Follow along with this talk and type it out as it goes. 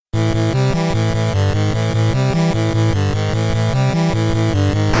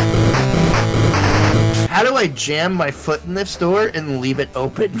how do I jam my foot in this door and leave it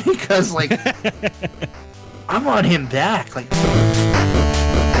open? Because, like, I want him back. Like,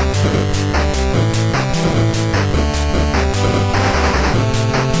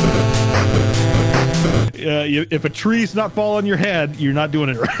 if a tree's not falling on your head, you're not doing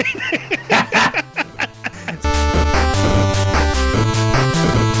it right.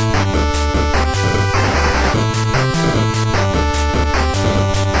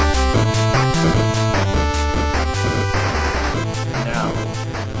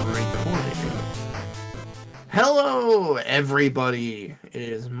 Hello, everybody. It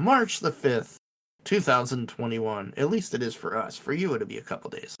is March the 5th, 2021. At least it is for us. For you, it'll be a couple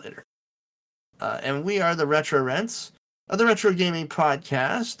days later. And we are the Retro Rents of the Retro Gaming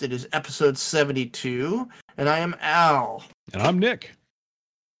Podcast. It is episode 72, and I am Al. And I'm Nick.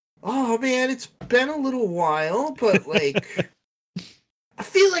 Oh, man, it's been a little while, but, like, I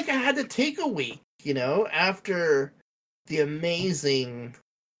feel like I had to take a week, you know, after the amazing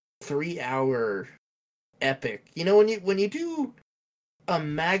 3-hour epic. You know, when you do a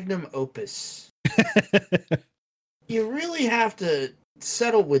magnum opus, you really have to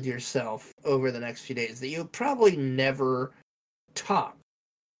settle with yourself over the next few days that you'll probably never top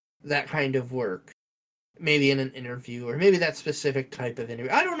that kind of work. Maybe in an interview, or maybe that specific type of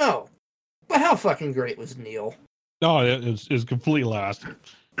interview. I don't know. But how fucking great was Neil? No, it was completely lost.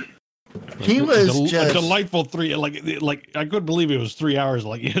 He was just a delightful three. Like I couldn't believe it was 3 hours.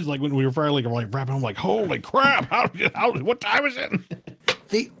 Like it was like when we were finally wrapping. I'm like, holy crap! How what time is it?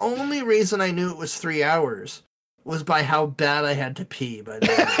 The only reason I knew it was 3 hours was by how bad I had to pee. By the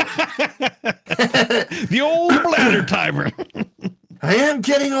way, the old bladder timer. I am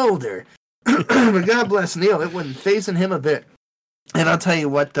getting older, but God bless Neil. It wasn't phasing him a bit. And I'll tell you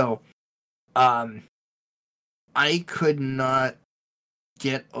what, though, I could not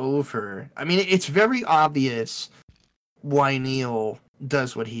get over. I mean, it's very obvious why Neil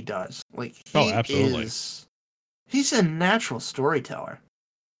does what he does. Like, absolutely. He's a natural storyteller.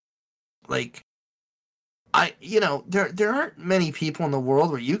 Like, there aren't many people in the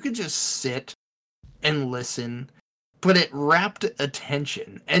world where you could just sit and listen, but at rapt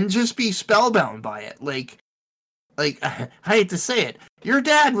attention and just be spellbound by it. Like I hate to say it, your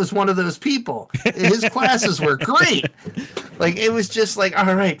dad was one of those people. His classes were great. Like, it was just like,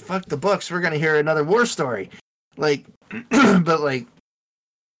 all right, fuck the books. We're going to hear another war story. Like, but like,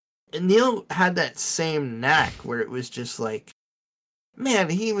 Neil had that same knack where it was just like, man,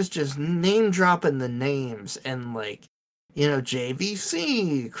 he was just name dropping the names and like, you know,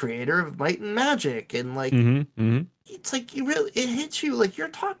 JVC, creator of Might and Magic. And like, it's like it hits you like you're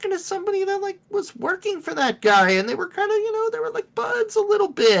talking to somebody that like was working for that guy and they were kind of, you know, they were like buds a little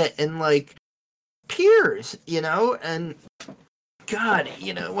bit and like peers, you know, and God,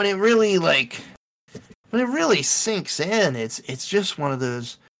 you know, when it really sinks in, it's just one of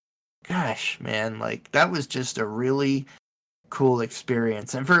those, gosh, man, like that was just a really cool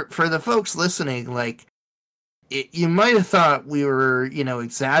experience. And for the folks listening, like, you might have thought we were, you know,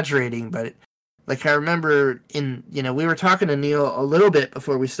 exaggerating, but like I remember we were talking to Neil a little bit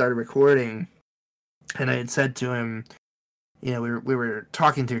before we started recording, and I had said to him, you know, we were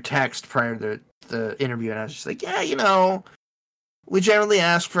talking through text prior to the interview, and I was just like, yeah, you know, we generally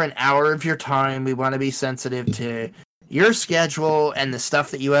ask for an hour of your time. We want to be sensitive to your schedule and the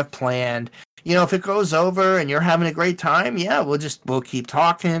stuff that you have planned. You know, if it goes over and you're having a great time, yeah, we'll keep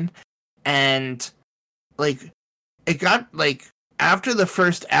talking. And like, it got like, after the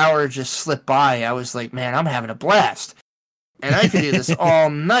first hour just slipped by, I was like, man, I'm having a blast. And I could do this all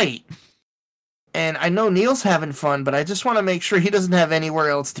night. And I know Neil's having fun, but I just want to make sure he doesn't have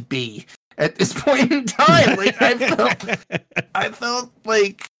anywhere else to be at this point in time. Like, I felt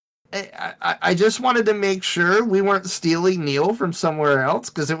like I just wanted to make sure we weren't stealing Neil from somewhere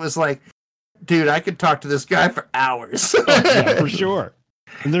else, because it was like, dude, I could talk to this guy for hours. Yeah, for sure.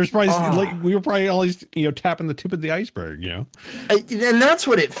 And there's probably like we were probably always, you know, tapping the tip of the iceberg, you know. And that's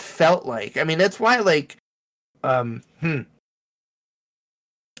what it felt like. I mean, that's why, like,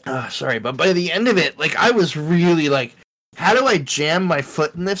 sorry, but by the end of it, like, I was really like, how do I jam my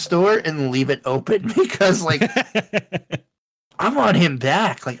foot in this door and leave it open? Because like, I want him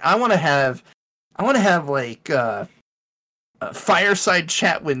back. Like, I want to have like a fireside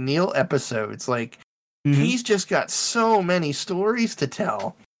chat with Neil episodes. Like, he's just got so many stories to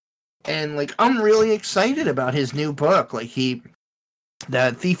tell. And like, I'm really excited about his new book. Like, the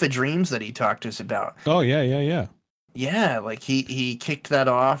Thief of Dreams that he talked to us about. Oh yeah. Yeah, like he kicked that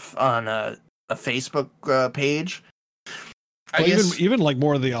off on a Facebook page. Well, even like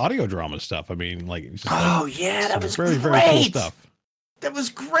more of the audio drama stuff. I mean, like, that was very, great. very cool stuff. That was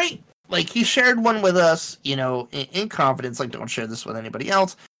great. like he shared one with us, you know, in confidence. Like, don't share this with anybody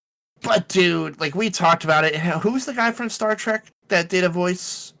else. But dude, like we talked about it. Who's the guy from Star Trek that did a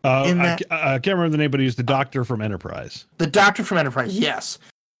voice in that? I can't remember the name, but he's the doctor from Enterprise. The doctor from Enterprise, yes.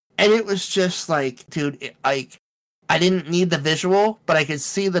 And it was just like, dude, like I didn't need the visual, but I could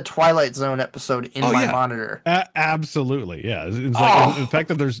see the Twilight Zone episode in my monitor. Absolutely, yeah. It's like the fact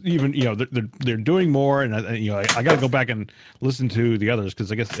that there's even, you know, they're doing more, and you know, I got to go back and listen to the others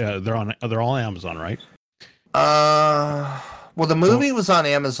because I guess they're all Amazon, right? Well, the movie was on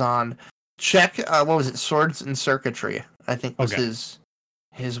Amazon. Check what was it? Swords and Circuitry, I think was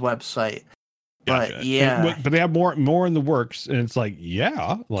his website. Gotcha. But yeah, but they have more in the works, and it's like,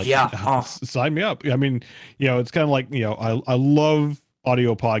 sign me up. I mean, you know, it's kind of like, you know, I love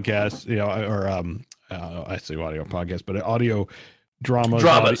audio podcasts, you know, or I say audio podcasts, but audio dramas,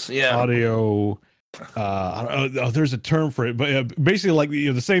 audio. There's a term for it, but basically, like, you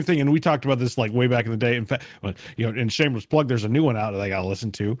know, the same thing. And we talked about this like way back in the day. In fact, you know, in shameless plug, there's a new one out that I got to listen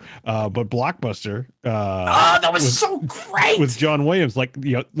to. But Blockbuster. That was so great with John Williams. Like,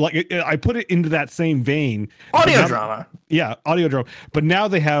 you know, like I put it into that same vein. Audio drama. Yeah, audio drama. But now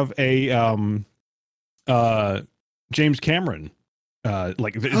they have a James Cameron.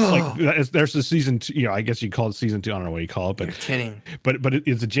 Like it's like there's a season 2, you know, I guess you call it season 2. I don't know what you call it, but you're kidding. But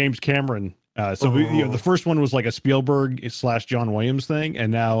it's a James Cameron. You know, the first one was like a Spielberg / John Williams thing,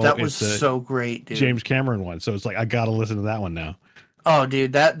 and now that was so great, dude. James Cameron one. So it's like I gotta listen to that one now. Oh,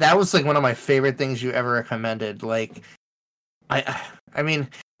 dude, that was like one of my favorite things you ever recommended. Like, I mean,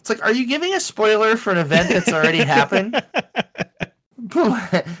 it's like, are you giving a spoiler for an event that's already happened?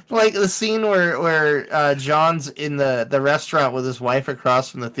 Like the scene where John's in the restaurant with his wife across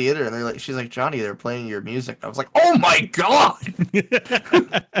from the theater, and she's like, Johnny, they're playing your music. I was like, oh my god!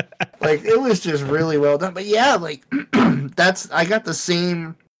 Like, it was just really well done. But yeah, like I got the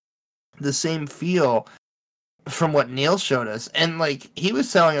same feel from what Neil showed us, and like he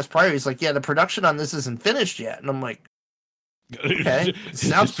was telling us prior, he's like, yeah, the production on this isn't finished yet, and I'm like, okay,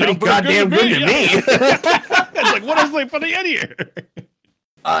 sounds pretty goddamn good to me. It's like, what is they putting in here?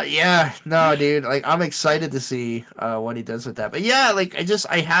 Yeah, no, dude. Like, I'm excited to see what he does with that. But yeah, like,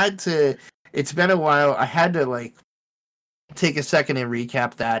 I had to. It's been a while. I had to like take a second and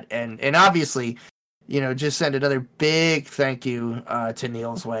recap that, and obviously, you know, just send another big thank you to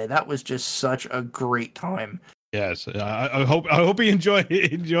Neil's way. That was just such a great time. Yes, I hope he enjoyed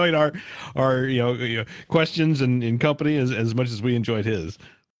our you know questions and company as much as we enjoyed his.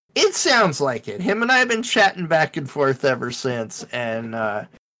 It sounds like it. Him and I have been chatting back and forth ever since, and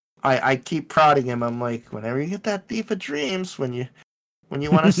I keep prodding him. I'm like, whenever you get that Thief of Dreams, when you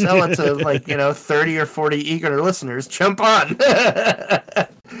want to sell it to, like, you know, 30 or 40 eager listeners, jump on.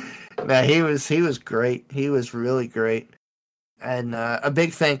 Nah, he was great. He was really great. And a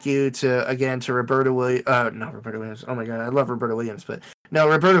big thank you to Roberta Williams. Not Roberta Williams. Oh my god, I love Roberta Williams, but no,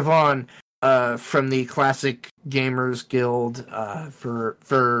 Roberta Vaughn. From the Classic Gamers Guild,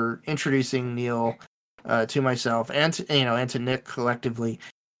 for introducing Neil to myself and to Nick collectively,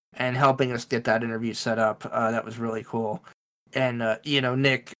 and helping us get that interview set up. That was really cool. And you know,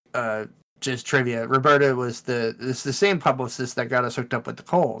 Nick, just trivia, Roberta was the same publicist that got us hooked up with the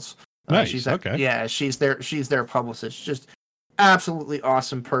Coles. Nice. She's okay. Yeah, she's their publicist. Just absolutely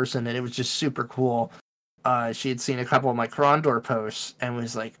awesome person, and it was just super cool. She had seen a couple of my Krondor posts and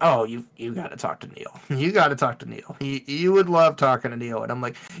was like, "Oh, you got to talk to Neil. You got to talk to Neil. You would love talking to Neil." And I'm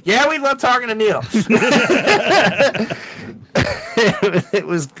like, "Yeah, we love talking to Neil." It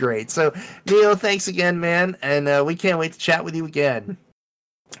was great. So, Neil, thanks again, man, and we can't wait to chat with you again.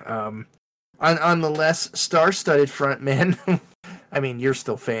 On the less star-studded front, man. I mean, you're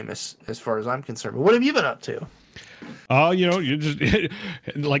still famous as far as I'm concerned. But what have you been up to? You know, you just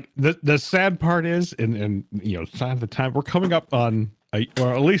like the sad part is, and you know, sign of the time, we're coming up on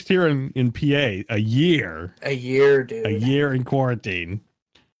or at least here in PA, a year, dude, a year in quarantine.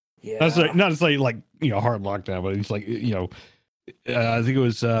 Yeah, that's like, not to say like, you know, hard lockdown, but it's like, you know, I think it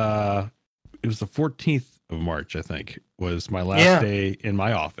was the 14th of March, I think, was my last day in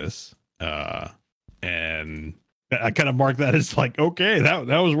my office, and I kind of marked that as like, okay, that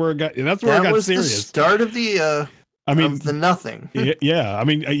was where it got. That's where it got serious. That was the start of the. I mean, the nothing. Yeah, I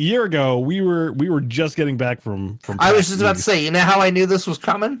mean, a year ago we were just getting back from. I was just about to say, you know how I knew this was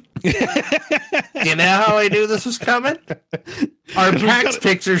coming? You know how I knew this was coming? Our PAX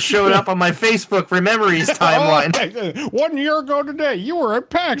pictures showed up on my Facebook for Memories timeline. Oh, 1 year ago today, you were at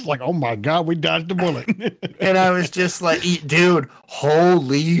PAX. Like, oh my god, we dodged a bullet. And I was just like, dude,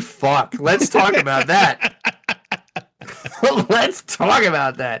 holy fuck! Let's talk about that. Let's talk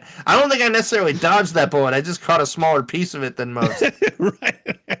about that. I don't think I necessarily dodged that bullet. I just caught a smaller piece of it than most.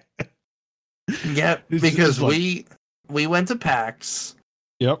 Right. Yep, because we went to PAX.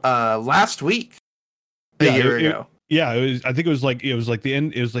 Yep. Last week, a year ago. It was. I think it was like the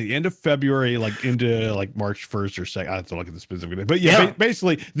end. It was like the end of February, like into like March 1st or 2nd. I have to look at the specific day, but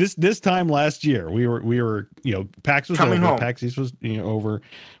basically this time last year we were PAX was coming over. Home. PAX East was over.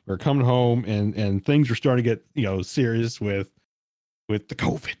 We were coming home, and things were starting to get serious with the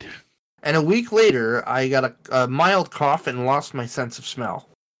COVID. And a week later, I got a mild cough and lost my sense of smell.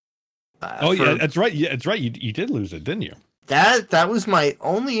 Yeah, that's right. Yeah, that's right. You did lose it, didn't you? That was my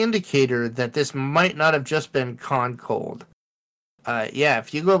only indicator that this might not have just been con cold.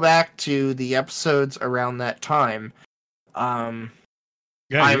 If you go back to the episodes around that time, I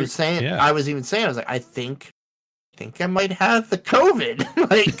was even saying, I was like, I think I might have the COVID.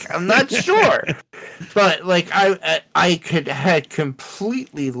 Like, I'm not sure, but like I had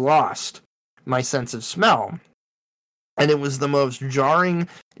completely lost my sense of smell, and it was the most jarring,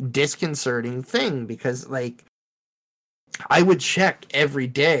 disconcerting thing because like. I would check every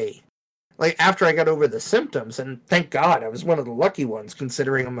day, like after I got over the symptoms, and thank God I was one of the lucky ones,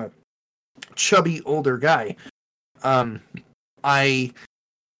 considering I'm a chubby older guy. I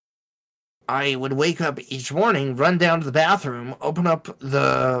would wake up each morning, run down to the bathroom, open up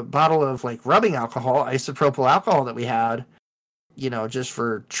the bottle of like rubbing alcohol, isopropyl alcohol that we had, just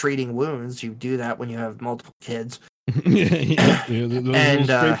for treating wounds. You do that when you have multiple kids. And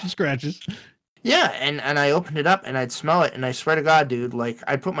scrapes and scratches. Yeah, and I opened it up and I'd smell it, and I swear to God, dude, like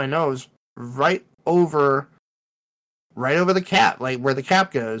I'd put my nose right over the cap, like where the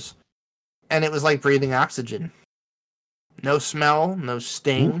cap goes, and it was like breathing oxygen. No smell, no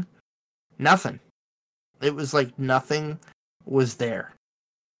sting, nothing. It was like nothing was there.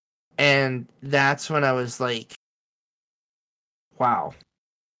 And that's when I was like, wow,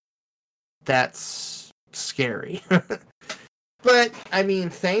 that's scary. But, I mean,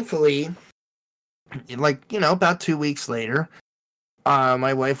 thankfully, like, about 2 weeks later,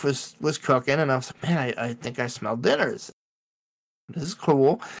 my wife was cooking, and I was like, man, I think I smelled dinner. This is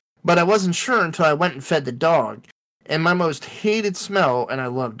cool. But I wasn't sure until I went and fed the dog. And my most hated smell, and I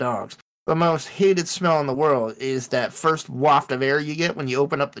love dogs, but my most hated smell in the world is that first waft of air you get when you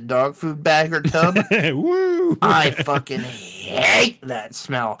open up the dog food bag or tub. Woo! I fucking hate that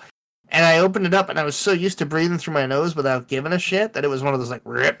smell. And I opened it up, and I was so used to breathing through my nose without giving a shit that it was one of those like,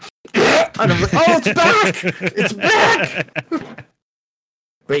 rip. And I'm like, oh, it's back! It's back!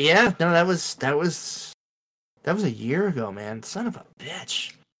 But yeah, no, that was a year ago, man. Son of a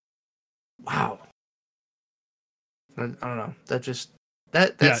bitch. Wow. I don't know.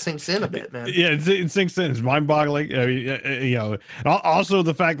 That sinks in a bit, man. Yeah, it sinks in. It's mind-boggling. I mean, also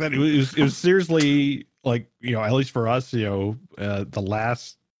the fact that it was seriously like, at least for us, the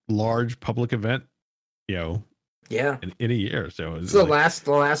last large public event, yeah, in a year. So it's the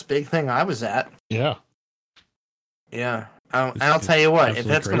last big thing I was at. Yeah. I'll tell you what, if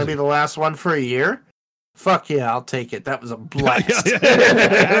that's going to be the last one for a year, fuck yeah, I'll take it. That was a blast.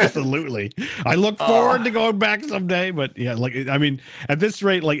 Absolutely. I look forward to going back someday, but yeah, like, I mean, at this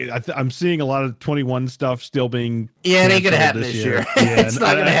rate, like I'm seeing a lot of 21 stuff still being. Yeah, it ain't going to happen this year. It's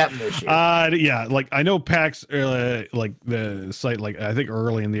not going to happen this year. Yeah, like I know PAX, like the site, like I think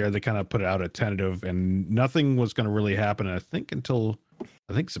early in the year, they kind of put out a tentative and nothing was going to really happen, I think, until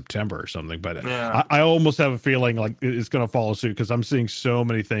September or something, but yeah. I almost have a feeling like it's going to follow suit because I'm seeing so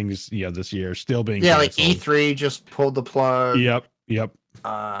many things, this year still being canceled. Like E3 just pulled the plug. Yep. There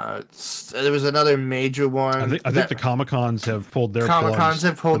was another major one. I think the Comic-Cons have pulled their Comic-Cons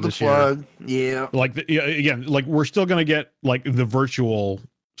have pulled the plug. Year. Yeah. Like again, like we're still going to get like the virtual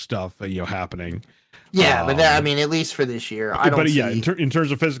stuff, happening. Yeah, but that, I mean, at least for this year, I don't. But yeah, in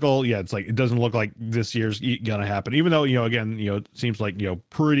terms of physical, it's like it doesn't look like this year's gonna happen. Even though again, it seems like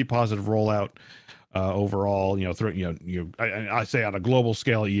pretty positive rollout overall. Through I say on a global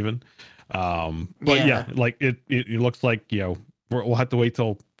scale even. But yeah, like it looks like we'll have to wait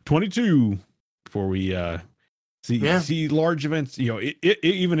till 22 before we see large events.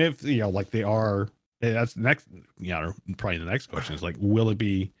 Even if like they are. That's next. Probably the next question is like, will it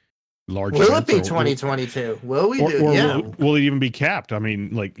be? Will it be 2022? Will we do? Or will it even be capped? I mean,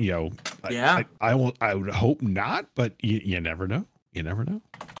 like I would hope not, but you never know. You never know.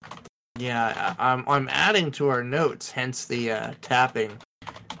 Yeah, I'm adding to our notes, hence the tapping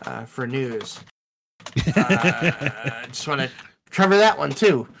for news. I just want to cover that one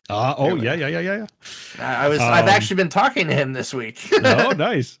too. Yeah. I've actually been talking to him this week. Oh,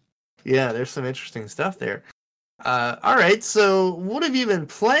 nice. Yeah, there's some interesting stuff there. All right, so what have you been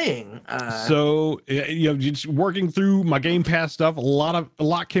playing? Just working through my Game Pass stuff. A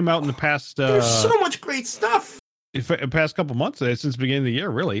lot came out in the past. There's so much great stuff. past couple months since the beginning of the year,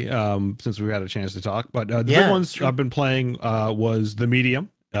 really, since we've had a chance to talk. But the big ones I've been playing was The Medium.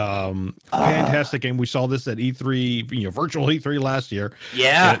 Fantastic game. We saw this at E3, virtual E3 last year.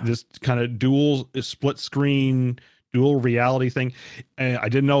 Yeah, this kind of dual split screen, dual reality thing. And I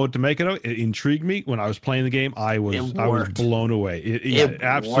didn't know what to make it of. It intrigued me when I was playing the game. I was blown away. It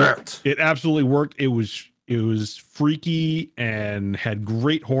absolutely worked. It was freaky and had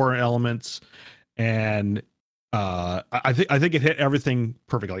great horror elements, and I think it hit everything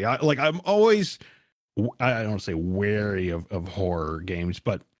perfectly. I'm always, I don't want to say wary of horror games,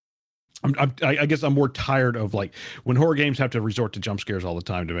 but I guess I'm more tired of like when horror games have to resort to jump scares all the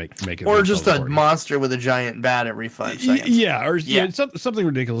time to make it, or just a monster with a giant bat every 5 seconds. Yeah, something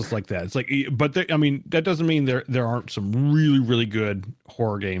ridiculous like that. It's like, but that doesn't mean there aren't some really, really good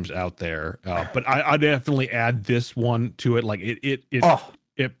horror games out there. But I definitely add this one to it. Like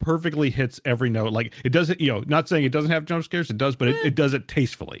it perfectly hits every note. Like it doesn't, not saying it doesn't have jump scares. It does, but it does it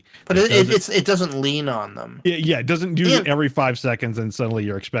tastefully. But it doesn't lean on them. Yeah, it doesn't do it every 5 seconds, and suddenly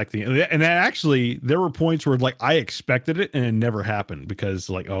you're expecting it. And actually, there were points where like I expected it, and it never happened because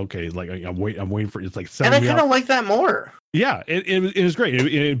like okay, like I'm waiting for it. It's like, and I kind of like that more. Yeah, it was great.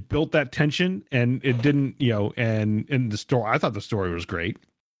 It built that tension, and it didn't, and in the story, I thought the story was great.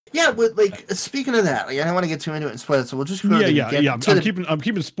 Yeah, but like speaking of that, like I don't want to get too into it and spoil it, so we'll just go I'm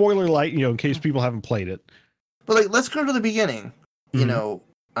keeping spoiler light, in case people haven't played it. But like, let's go to the beginning. In the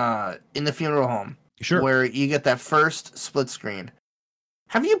funeral home, sure, where you get that first split screen.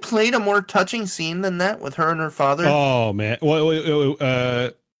 Have you played a more touching scene than that with her and her father? Oh man, it's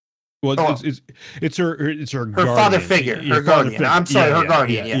her father figure, her guardian. I'm sorry, her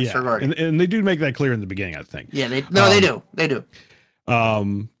guardian. Yes, her guardian. And they do make that clear in the beginning, I think. Yeah, they do.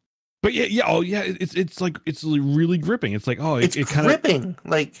 But it's like it's really gripping. It's like it's kind of gripping,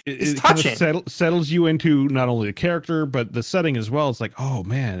 like it's touching. Kind of settles you into not only the character but the setting as well. It's like, oh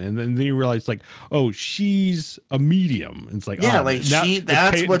man, and then you realize like, oh, she's a medium. It's like,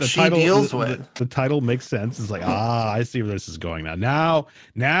 that's what she deals with. The title makes sense. It's like, I see where this is going now.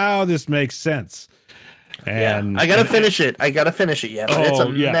 Now this makes sense. And I gotta finish it. Yeah, but it's a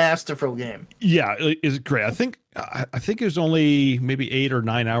masterful game. Yeah, it's great. I think it was only maybe 8 or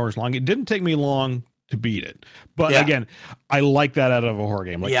 9 hours long. It didn't take me long to beat it, but again, I like that out of a horror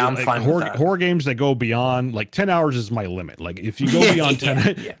game. Like, I'm fine with that. Horror games that go beyond like 10 hours is my limit. Like if you go beyond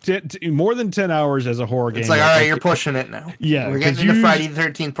 10, more than 10 hours as a horror game, it's like, all right, you're pushing it now. Yeah, we're getting to Friday the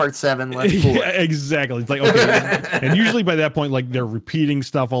 13th Part 7. Let's pull it. Exactly. It's like, okay, and usually by that point, like they're repeating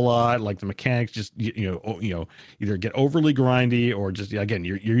stuff a lot. Like the mechanics just either get overly grindy or just again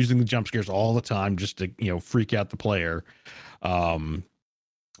you're using the jump scares all the time just to freak out the player.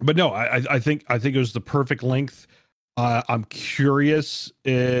 But no, I think it was the perfect length. I'm curious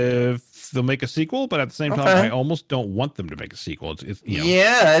if they'll make a sequel, but at the same time, I almost don't want them to make a sequel.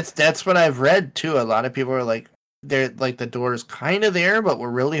 That's what I've read too. A lot of people are like, they're like, the door is kind of there, but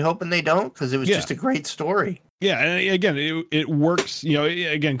we're really hoping they don't because it was just a great story. Yeah, and again, it works.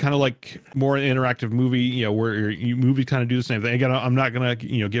 Again, kind of like more an interactive movie. Where movies kind of do the same thing. Again, I'm not gonna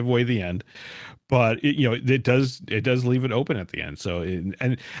give away the end. But it does leave it open at the end. So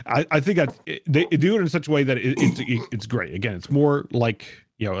and I think that they do it in such a way that it's great. Again, it's more like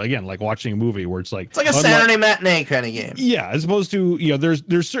like watching a movie where it's like a Saturday matinee kind of game. Yeah, as opposed to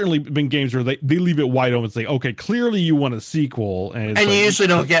there's certainly been games where they leave it wide open and say, okay, clearly you want a sequel, and you usually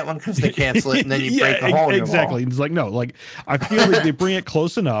don't get one because they cancel it and then you break the hole. Exactly. It's like no, like I feel like they bring it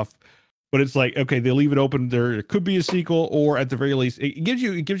close enough. But it's like, okay, they leave it open. There could be a sequel, or at the very least, it gives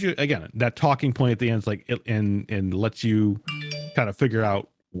you again that talking point at the end. It's like and lets you kind of figure out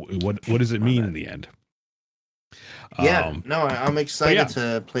what does it mean in the end. I'm excited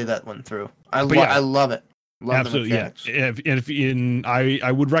to play that one through. I love it. Absolutely,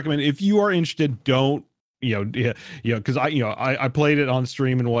 I would recommend if you are interested, don't. Because I played it on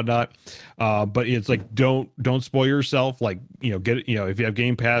stream and whatnot, but it's like don't spoil yourself. Like get it. If you have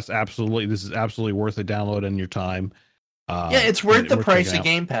Game Pass, absolutely, this is absolutely worth a download in your time. It's worth the price of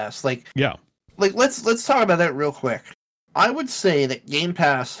Game Pass. Like let's talk about that real quick. I would say that Game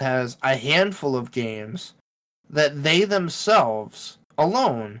Pass has a handful of games that they themselves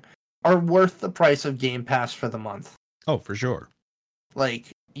alone are worth the price of Game Pass for the month. Oh, for sure. Like,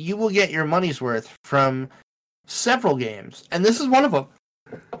 you will get your money's worth from several games, and this is one of them.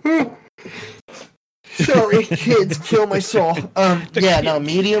 Sorry, kids, kill my soul.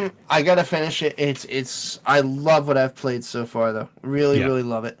 Medium. I gotta finish it. It's. I love what I've played so far, though. Really, really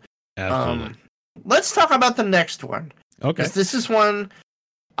love it. Absolutely. Let's talk about the next one. Okay. This is one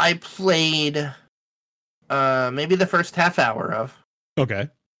I played. Maybe the first half hour of. Okay.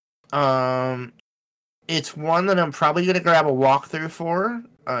 it's one that I'm probably going to grab a walkthrough for,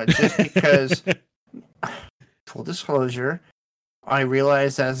 just because, full disclosure, I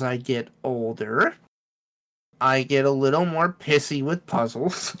realize as I get older, I get a little more pissy with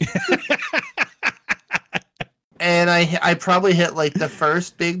puzzles. And I probably hit like the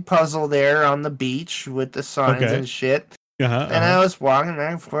first big puzzle there on the beach with the signs and shit. And I was walking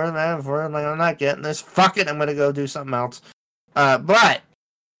back and forth, like, I'm not getting this. Fuck it, I'm going to go do something else. But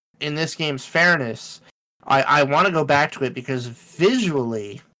in this game's fairness, I want to go back to it because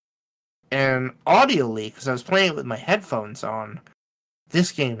visually and audioly, because I was playing it with my headphones on,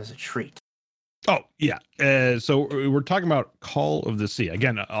 this game is a treat. Oh, yeah. So we're talking about Call of the Sea.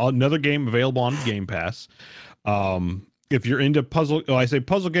 Again, another game available on Game Pass. If you're into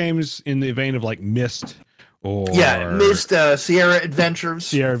puzzle games in the vein of like Myst or Myst, Sierra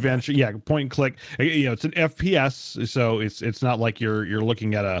Adventures. Point and click. You know, it's an FPS, so it's not like you're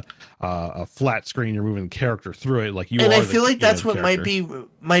looking at a flat screen. You're moving the character through it like you. And are I feel like that's what might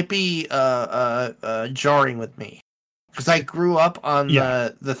be jarring with me, because I grew up on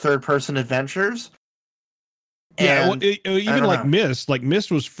the third person adventures. Even like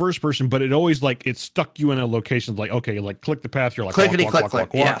Myst was first person, but it always like it stuck you in a location like, okay, like click the path, you're like click,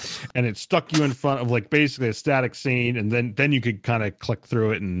 yes. And it stuck you in front of like basically a static scene, and then you could kind of click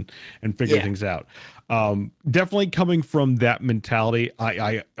through it and figure things out. Definitely coming from that mentality,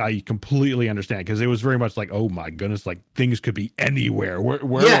 I completely understand, because it was very much like, oh my goodness, like things could be anywhere. Where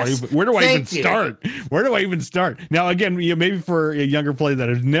do I even start? Where do I even start? Now, again, maybe for a younger player that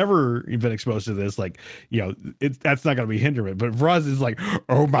has never been exposed to this, like, that's not going to be hindrance. But for us, it's like,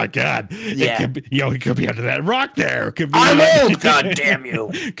 oh my God, it could be, it could be under that rock there. It could be I'm old, God damn you.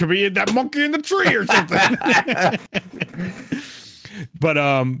 Could be that monkey in the tree or something. But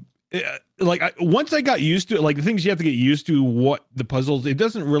once I got used to it, like the things you have to get used to, what the puzzles, it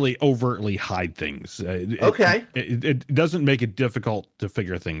doesn't really overtly hide things. It doesn't make it difficult to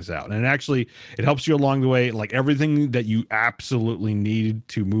figure things out. And actually, it helps you along the way. Like everything that you absolutely need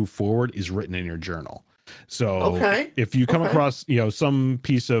to move forward is written in your journal. So if you come across, some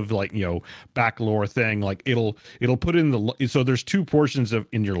piece of like, back lore thing, like it'll put in so there's two portions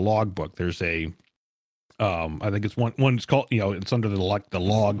in your logbook. There's a, I think it's one's called, it's under the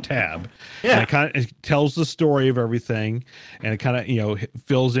log tab. Yeah. And it tells the story of everything, and it kind of,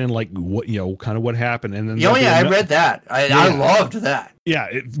 fills in like what, kind of what happened. And then I read that. I loved that. Yeah.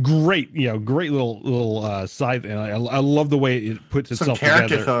 It's great. Great little side. And I love the way it puts itself together. Some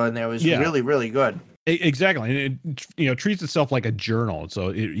character flow in there was really, really good. Exactly. And it treats itself like a journal. So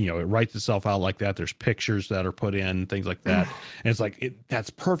it writes itself out like that. There's pictures that are put in, things like that. And it's like, that's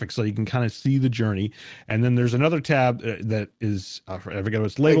perfect. So you can kind of see the journey. And then there's another tab that is, I forget what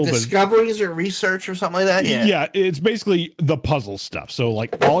it's labeled. Like discoveries or research or something like that. Yeah. It's basically the puzzle stuff. So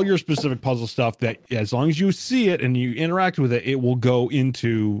like all your specific puzzle stuff that as long as you see it and you interact with it, it will go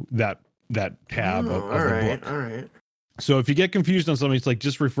into that tab of the book. All right. So if you get confused on something, it's like,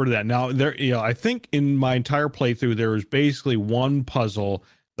 just refer to that. Now there, I think in my entire playthrough, there was basically one puzzle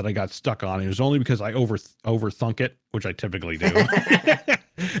that I got stuck on. It was only because I overthunk it, which I typically do.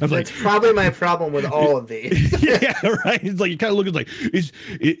 That's probably my problem with all of these. Yeah, right. It's like, you kind of look at like,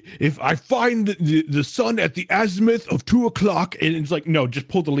 if I find the sun at the azimuth of 2:00, and it's like, no, just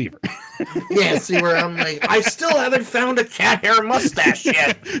pull the lever. Yeah, see where I'm like, I still haven't found a cat hair mustache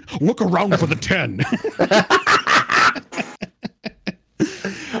yet. Look around for the 10.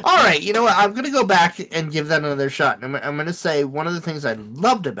 All right, you know what? I'm going to go back and give that another shot. I'm going to say one of the things I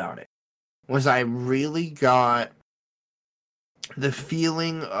loved about it was I really got the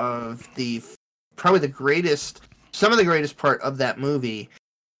feeling of some of the greatest part of that movie,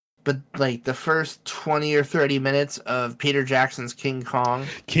 but like the first 20 or 30 minutes of Peter Jackson's King Kong.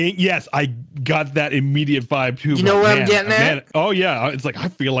 Yes, I got that immediate vibe too. You know what I'm getting at? Oh yeah, it's like I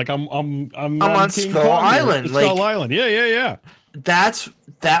feel like I'm on King Skull Island. Skull Island. Yeah.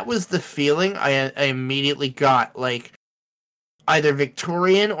 That was the feeling I immediately got, like either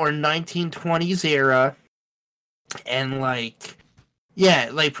Victorian or 1920s era, and like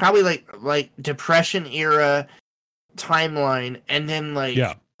probably like Depression era timeline, and then like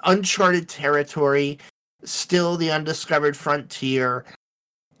uncharted territory, still the undiscovered frontier,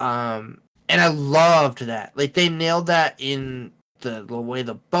 and I loved that. Like they nailed that in the way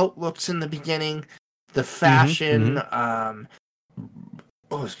the boat looks in the beginning, the fashion.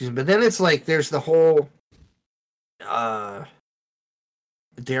 Excuse me. But then it's like there's the whole, dare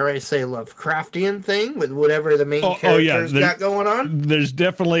I say, Lovecraftian thing with whatever the main characters got going on. There's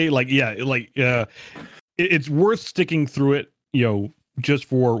definitely it's worth sticking through it, just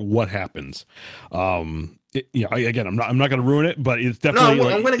for what happens. Again, I'm not going to ruin it, but it's definitely. No,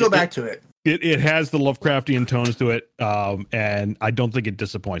 I'm going to go back to it. It has the Lovecraftian tones to it, and I don't think it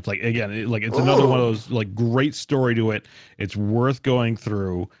disappoints. Like again, it's another one of those like great story to it. It's worth going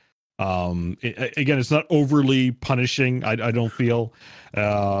through. Again, it's not overly punishing. I don't feel,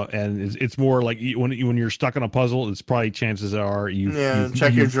 and it's more like when you're stuck on a puzzle, it's probably chances are you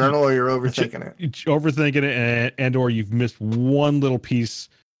check your journal or you're overthinking it, and or you've missed one little piece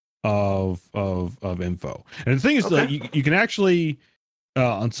of info. And the thing is, you can actually.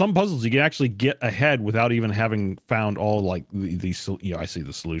 On some puzzles, you can actually get ahead without even having found all like the I see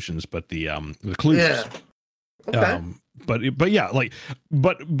the solutions, but the clues. Yeah. Okay. But yeah, like,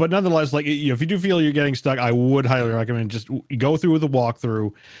 but nonetheless, like, if you do feel you're getting stuck, I would highly recommend just go through with the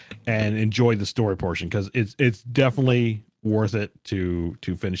walkthrough and enjoy the story portion, because it's definitely worth it to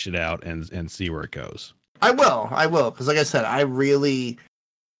finish it out and see where it goes. I will, because like I said, I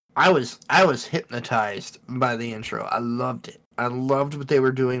was hypnotized by the intro. I loved it. I loved what they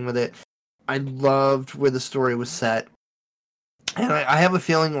were doing with it. I loved where the story was set. And I have a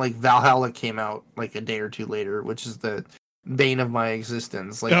feeling like Valhalla came out like a day or two later, which is the bane of my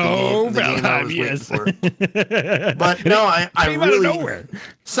existence. Like the game I was waiting for. But no, I really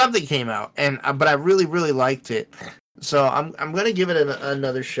something came out, but I really, really liked it. So I'm gonna give it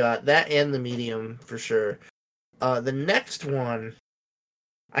another shot. That and the medium for sure. The next one,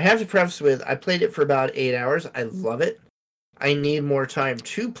 I have to preface with, I played it for about 8 hours. I love it. I need more time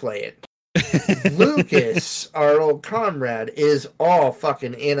to play it. Lucas, our old comrade, is all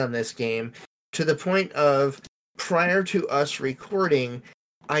fucking in on this game, to the point of, prior to us recording,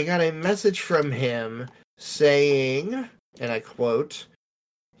 I got a message from him saying, and I quote,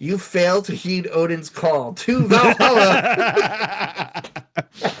 "You failed to heed Odin's call to Valhalla."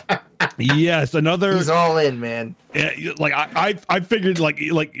 Yes, another. He's all in, man. Like I figured, like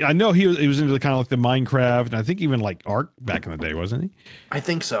I know he was into the kind of like the Minecraft, and I think even like Ark back in the day, wasn't he? I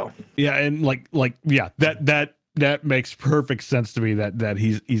think so. Yeah, and like yeah, that makes perfect sense to me that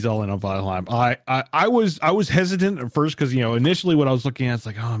he's all in on Valheim. I was hesitant at first, because initially when I was looking at it's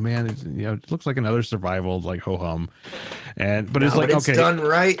like, oh man, it looks like another survival like ho hum, but it's like, it's okay, done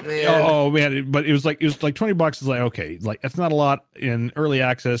right, man. Oh man, but it was like $20. It's like, okay, like that's not a lot in early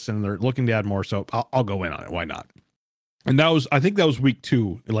access, and they're looking to add more, so I'll go in on it. Why not? And I think that was week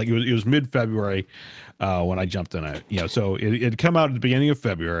 2. Like it was mid-February when I jumped in it. So it had come out at the beginning of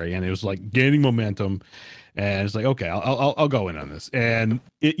February, and it was like gaining momentum. And it's like, okay, I'll go in on this, and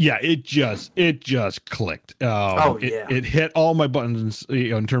it just clicked. It hit all my buttons.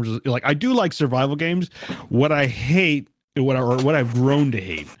 In terms of, like, I do like survival games. What I hate, what I've grown to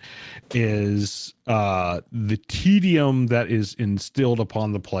hate, is the tedium that is instilled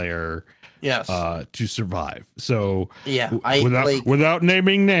upon the player. Yes. To survive. So yeah, without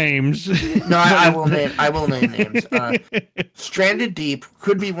naming names. No, I will name names. Stranded Deep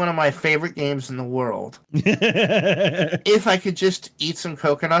could be one of my favorite games in the world. If I could just eat some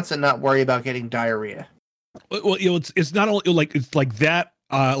coconuts and not worry about getting diarrhea. Well, it's not only like it's like that.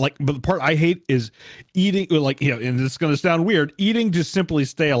 But the part I hate is eating, like, and it's going to sound weird, eating to simply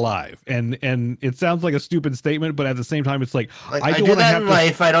stay alive. And it sounds like a stupid statement, but at the same time, it's like I don't do that in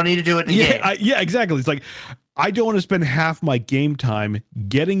life. I don't need to do it in the game. Yeah, exactly. It's like, I don't want to spend half my game time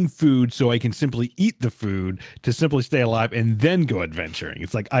getting food so I can simply eat the food to simply stay alive and then go adventuring.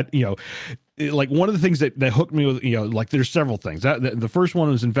 It's like, like one of the things that hooked me with, like there's several things. The first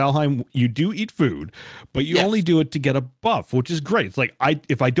one is in Valheim, you do eat food, but you only do it to get a buff, which is great. It's like,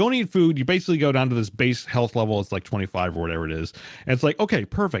 if I don't eat food, you basically go down to this base health level. It's like 25 or whatever it is. And it's like, okay,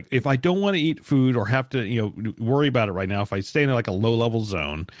 perfect. If I don't want to eat food or have to, worry about it right now, if I stay in like a low level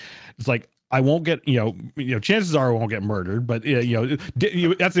zone, it's like, I won't get, chances are I won't get murdered, but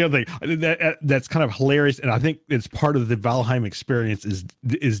that's the other thing that's kind of hilarious. And I think it's part of the Valheim experience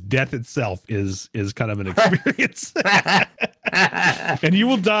is death itself is kind of an experience. And you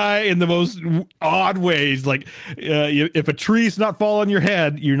will die in the most odd ways. Like if a tree's not falling on your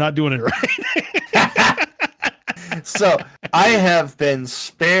head, you're not doing it right. So I have been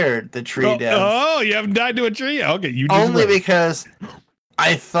spared the tree death. Oh, you haven't died to a tree? Okay, you only because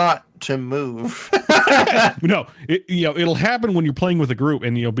I thought to move. No, it'll happen when you're playing with a group,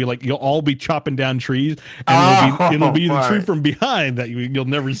 and you'll be like, you'll all be chopping down trees, and it'll be the tree from behind that you'll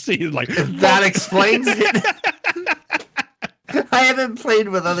never see. Like that explains it. I haven't played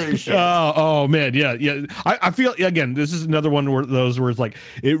with other shit. Oh man, yeah. I feel, again, this is another one where it's like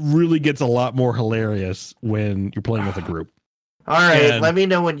it really gets a lot more hilarious when you're playing with a group. All right, let me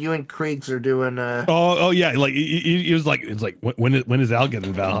know when you and Kriegs are doing. Oh yeah, like it was like, it's like when is Al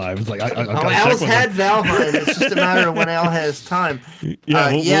getting Valheim? It's like Al's had Valheim. It's just a matter of when Al has time.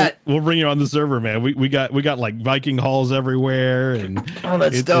 Yeah, we'll bring you on the server, man. We got like Viking halls everywhere, and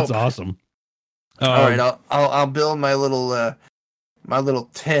that's dope. It's awesome. All right, I'll build my little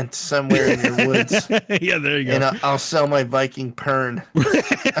tent somewhere in the woods. Yeah, there you go. And I'll sell my Viking Pern.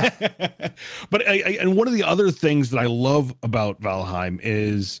 But and one of the other things that I love about Valheim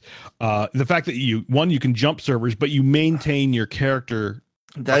is the fact that you can jump servers, but you maintain your character.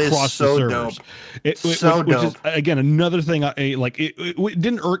 That is so dope. Which is again another thing. It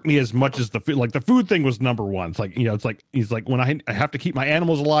didn't irk me as much as the food. Like the food thing was number one. It's like he's like when I have to keep my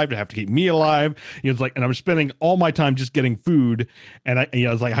animals alive, to have to keep me alive. It's like, and I'm spending all my time just getting food, and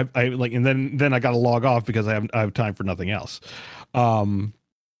it's like I and then I got to log off because I have time for nothing else.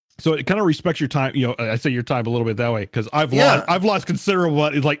 So it kind of respects your time. I say your time a little bit that way because I've lost considerable.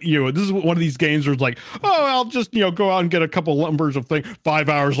 It's like this is one of these games where it's like, oh, I'll just go out and get a couple lumbers of things. 5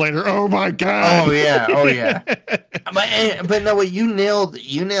 hours later, oh my god. Oh yeah. But no, you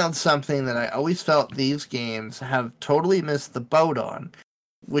nailed something that I always felt these games have totally missed the boat on,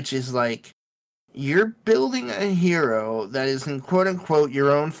 which is like you're building a hero that is in quote unquote your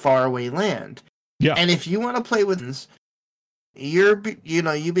own faraway land. Yeah. And if you want to play with you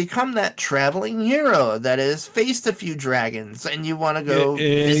become that traveling hero that has faced a few dragons and you want to go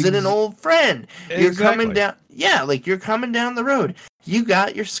visit an old friend. You're coming down you're coming down the road. You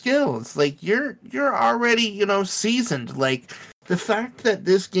got your skills. Like you're already, seasoned. Like the fact that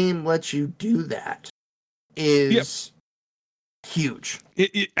this game lets you do that is huge.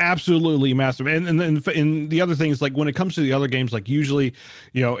 It absolutely massive. And the other thing is like when it comes to the other games, like usually,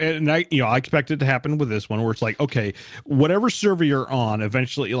 I expect it to happen with this one where it's like, okay, whatever server you're on,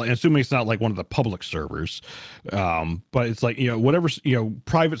 eventually, like assuming it's not like one of the public servers, but it's like whatever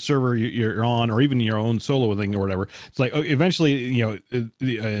private server you're on, or even your own solo thing or whatever. It's like eventually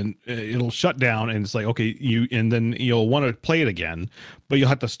it'll shut down, and it's like okay, then you'll want to play it again, but you'll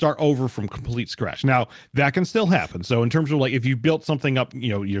have to start over from complete scratch. Now that can still happen. So in terms of like if you built something up,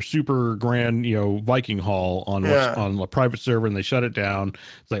 your super grand, Viking Hall on a private server and they shut it down,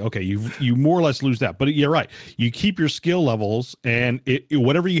 it's like, okay, you more or less lose that. But you're right. You keep your skill levels and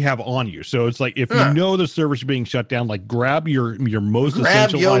whatever you have on you. So it's like, if the server's being shut down, like grab your most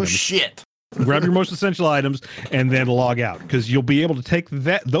essential items. Shit. Grab your most essential items and then log out, because you'll be able to take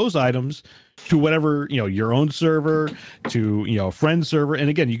those items to whatever, your own server, to, a friend server. And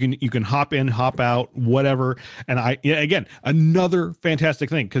again, you can hop in, hop out, whatever. And again, another fantastic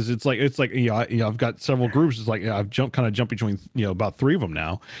thing. Cause it's like, I've got several groups. It's like, I've jumped between, about 3 of them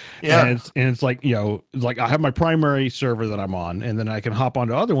now. Yeah. And it's like, like I have my primary server that I'm on, and then I can hop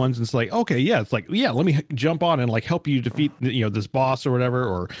onto other ones. And it's like, okay, yeah, it's like, yeah, let me jump on and like help you defeat, this boss or whatever,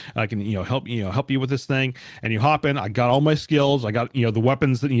 or I can, help you with this thing. And you hop in, I got all my skills. I got, the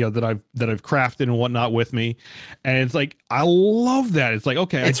weapons that, that I've crafted and whatnot with me, and it's like I love that. It's like,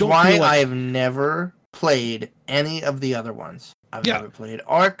 okay, it's why I've never played any of the other ones. I've never played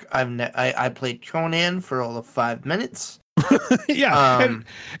Ark. I played Conan for all of 5 minutes. And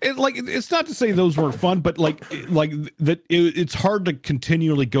it's not to say those weren't fun, but it's hard to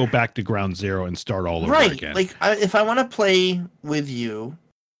continually go back to ground zero and start all over again. Like if I want to play with you,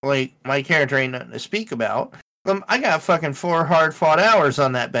 like my character ain't nothing to speak about. I got fucking 4 hard-fought hours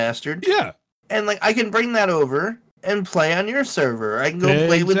on that bastard. Yeah. And, I can bring that over and play on your server. I can go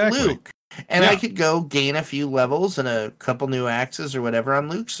play with Luke. And I could go gain a few levels and a couple new axes or whatever on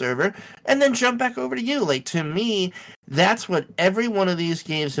Luke's server, and then jump back over to you. Like, to me, that's what every one of these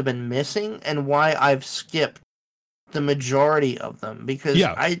games have been missing, and why I've skipped the majority of them. Because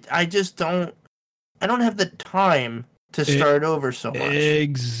I just don't have the time to start over so much.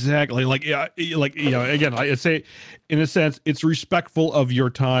 Exactly. Again, I say, in a sense, it's respectful of your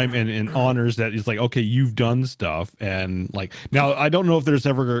time and honors that it's like, okay, you've done stuff. And now I don't know if there's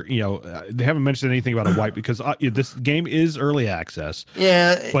ever, they haven't mentioned anything about a wipe, because this game is early access.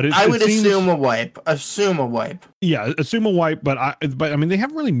 Yeah, but I would assume a wipe. Yeah, assume a wipe, but I mean, they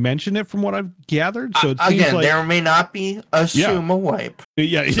haven't really mentioned it from what I've gathered. So it seems again, there may not be assume a wipe.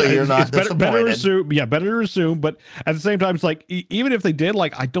 Yeah, so you're not better to assume. Yeah, better to assume. But at the same time, it's like, even if they did,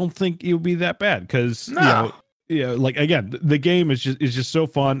 I don't think it would be that bad, because again, the game is just so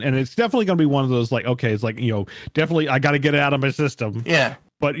fun, and it's definitely going to be one of those okay, it's definitely I got to get it out of my system. Yeah.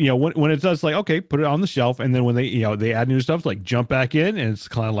 But when it does, okay, put it on the shelf, and then when they add new stuff, jump back in, and it's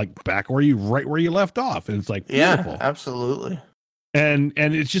kind of back right where you left off, and it's beautiful. Yeah, absolutely. And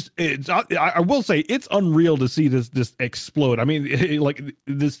I will say, it's unreal to see this explode. I mean,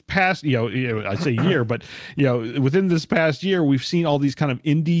 this past I say year, but within this past year, we've seen all these kind of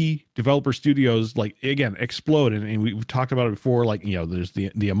indie developer studios again explode, and we've talked about it before. There's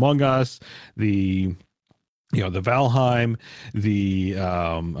the Among Us, the you know, the Valheim, the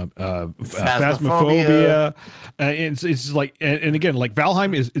Phasmophobia. It's like, and again, like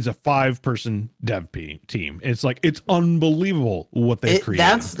Valheim is a 5-person dev team. It's like, it's unbelievable what they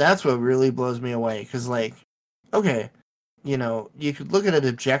created. That's what really blows me away. Cause like, okay, you know, you could look at it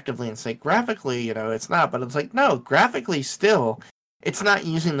objectively and say graphically, you know, it's not, but it's like, no, graphically still, it's not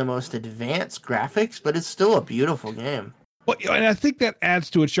using the most advanced graphics, but it's still a beautiful game. Well, and I think that adds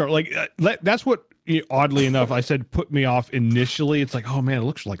to it. Sure, like that's what, oddly enough, I said put me off initially. It's like, oh man, it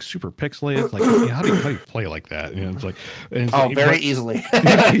looks like super pixelated. It's like, how do you play like that? You know, it's like, very easily.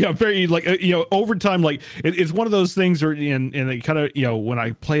 Yeah, very like you know, over time, like it's one of those things where, and it kind of, you know, when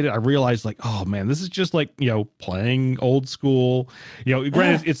I played it, I realized like, oh man, this is just like, you know, playing old school. You know,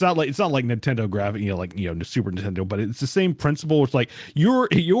 granted, it's not like Nintendo graphic, you know, like, you know, Super Nintendo, but it's the same principle. It's like your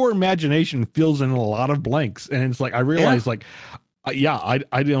imagination fills in a lot of blanks, and it's like I realized like. I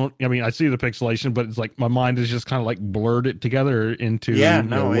don't. I mean, I see the pixelation, but it's like my mind is just kind of like blurred it together into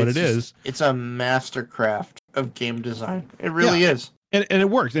what it is. It's a mastercraft of game design. It really is, and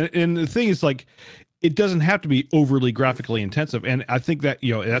it works. And the thing is, like, it doesn't have to be overly graphically intensive, and I think that,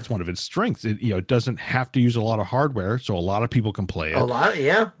 you know, that's one of its strengths. It, you know, it doesn't have to use a lot of hardware, so a lot of people can play it. A lot of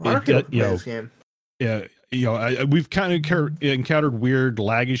people can play this game. Yeah. You know, we've kind of encountered weird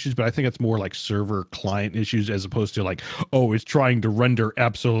lag issues, but I think it's more like server client issues as opposed to like, oh, it's trying to render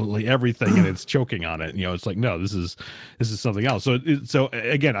absolutely everything and it's choking on it. You know, it's like, no, this is something else. So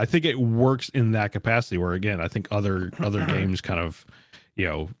again, I think it works in that capacity where, again, I think other games kind of, you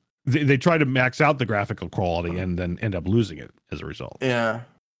know, they try to max out the graphical quality and then end up losing it as a result. Yeah.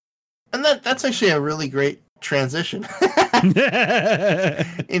 And that's actually a really great transition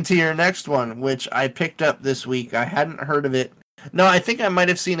into your next one, which I picked up this week. I hadn't heard of it. No, I think I might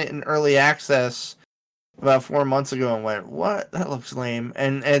have seen it in early access about 4 months ago and went, what? That looks lame.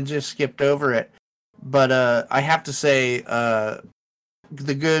 And just skipped over it. But I have to say, the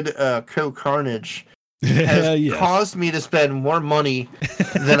good Co Carnage has caused me to spend more money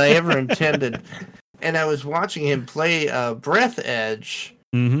than I ever intended. And I was watching him play Breath Edge,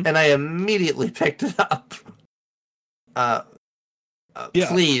 and I immediately picked it up.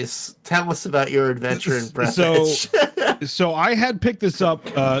 Please tell us about your adventure in Breath Edge. So I had picked this up.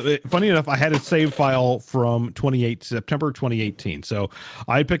 Funny enough, I had a save file from September 2018. So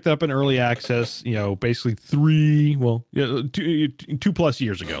I picked up in early access, you know, basically 2+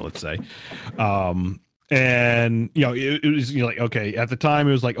 years ago, let's say. And, you know, it was, you know, like, okay, at the time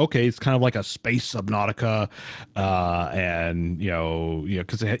it was like, okay, it's kind of like a space Subnautica. And, you know,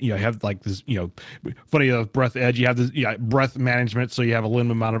 because, you have like this, you know, funny enough, Breath Edge, you have this breath management. So you have a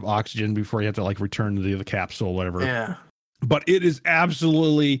limited amount of oxygen before you have to like return to the capsule or whatever. Yeah. But it is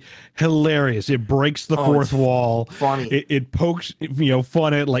absolutely hilarious. It breaks the fourth wall. Funny. It pokes, you know,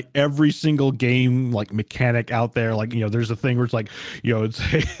 fun at like every single game, like mechanic out there. Like, you know, there's a thing where it's like, you know, it's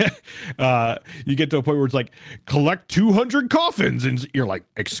you get to a point where it's like collect 200 coffins, and you're like,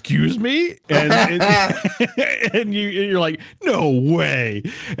 excuse me, and and you're like, no way.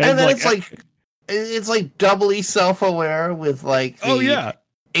 And then it's like doubly self-aware with like the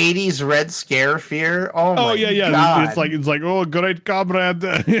 80s Red Scare fear. Oh my God. It's like oh, good night, comrade.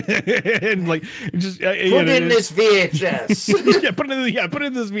 And like just put in this VHS. put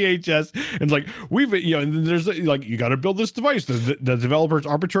in this VHS. And like we've, you know, and there's like, you got to build this device the developers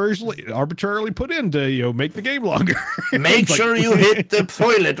arbitrarily put in to, you know, make the game longer. Make sure you hit the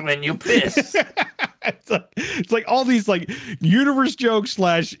toilet when you piss. It's like all these like universe jokes /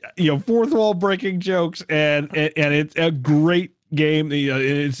 you know, fourth wall breaking jokes, and it's a great game.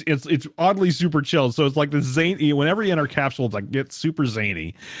 It's oddly super chill, so it's like the zany. Whenever you enter capsule, it's like gets super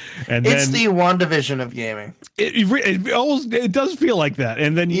zany, and it's the WandaVision of gaming. It does feel like that,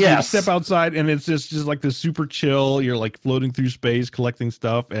 and then you step outside, and it's just like this super chill. You're like floating through space, collecting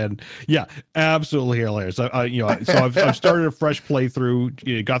stuff, and absolutely hilarious. You know, so I've started a fresh playthrough.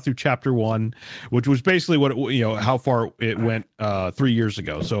 You know, got through chapter 1, which was basically what how far it went 3 years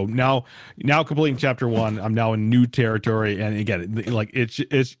ago. So now completing chapter 1, I'm now in new territory, and again, like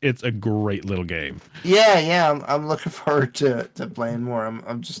it's a great little game. I'm looking forward to playing more.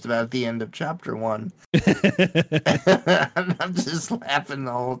 I'm just about at the end of chapter 1. I'm just laughing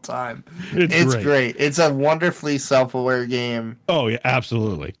the whole time. It's great. It's a wonderfully self-aware game. Oh yeah,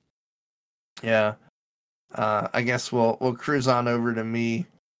 absolutely. Yeah. I guess we'll cruise on over to me.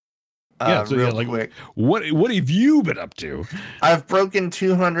 Real quick. What have you been up to? I've broken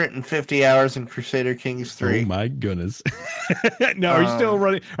 250 hours in Crusader Kings 3. Oh my goodness! Now, are you still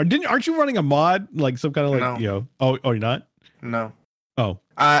running? Aren't you running a mod, like some kind of like, you know? Oh, you're not? No. Oh.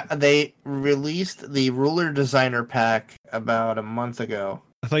 They released the Ruler Designer pack about a month ago.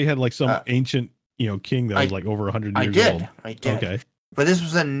 I thought you had like some ancient king that was like over 100 years old? I did. Okay. But this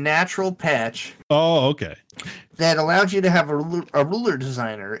was a natural patch. Oh, okay. That allowed you to have a ruler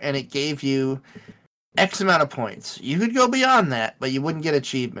designer, and it gave you X amount of points. You could go beyond that, but you wouldn't get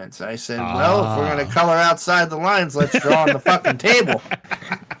achievements. I said, well, if we're going to color outside the lines, let's draw on the fucking table.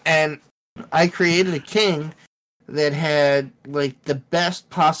 And I created a king that had like the best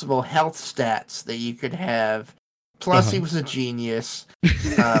possible health stats that you could have. Plus, he was a genius.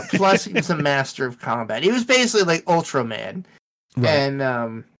 Plus, he was a master of combat. He was basically like Ultraman. Right.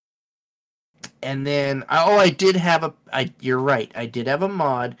 And then you're right. I did have a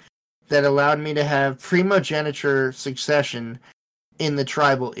mod that allowed me to have primogeniture succession in the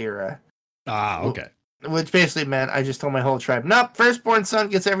tribal era. Ah, okay. Which basically meant I just told my whole tribe, nope, firstborn son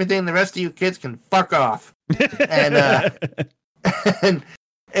gets everything, the rest of you kids can fuck off. and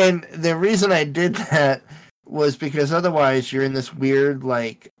the reason I did that was because otherwise you're in this weird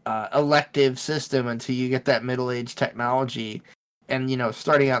like elective system until you get that middle-aged technology. And,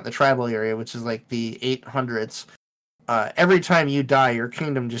 starting out in the tribal area, which is like the 800s, every time you die, your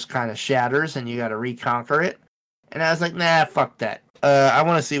kingdom just kind of shatters and you got to reconquer it. And I was like, nah, fuck that. I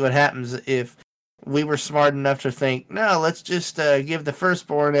want to see what happens if we were smart enough to think, no, let's just give the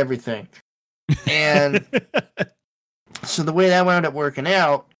firstborn everything. And so the way that wound up working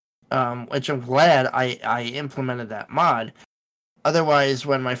out, which I'm glad I implemented that mod. Otherwise,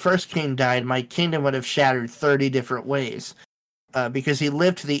 when my first king died, my kingdom would have shattered 30 different ways. Because he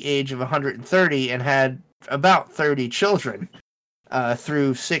lived to the age of 130 and had about 30 children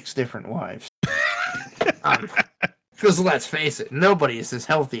through 6 different wives. Because let's face it, nobody is as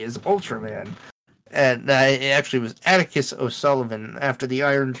healthy as Ultraman. And it actually was Atticus O'Sullivan after the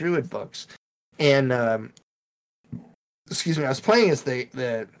Iron Druid books. And, I was playing as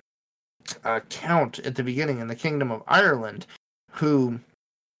the count at the beginning in the Kingdom of Ireland, who...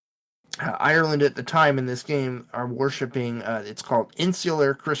 Ireland at the time in this game are worshipping, it's called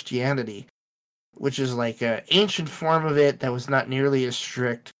Insular Christianity, which is like an ancient form of it that was not nearly as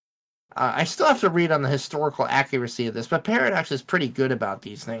strict. I still have to read on the historical accuracy of this, but Paradox is pretty good about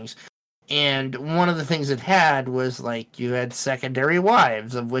these things. And one of the things it had was like you had secondary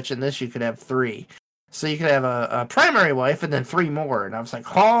wives, of which in this you could have 3. So you could have a primary wife and then 3 more. And I was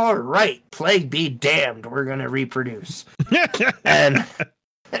like, all right, plague be damned, we're going to reproduce.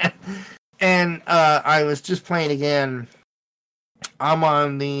 And I was just playing again. I'm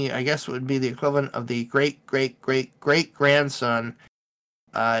on I guess it would be the equivalent of the great-great-great-great-grandson.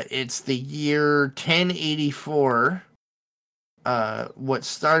 It's the year 1084. What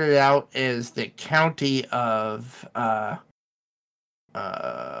started out as the county of...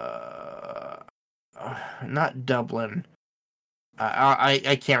 not Dublin.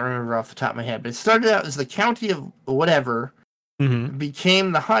 I can't remember off the top of my head, but it started out as the county of whatever...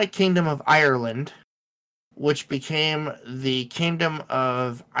 became the High Kingdom of Ireland, which became the Kingdom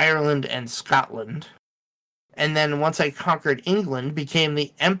of Ireland and Scotland. And then once I conquered England, became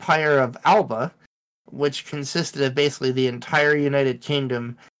the Empire of Alba, which consisted of basically the entire United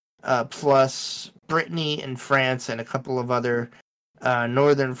Kingdom, plus Brittany and France and a couple of other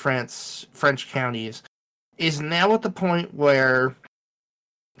northern French counties, is now at the point where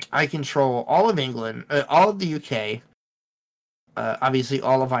I control all of England, all of the UK, obviously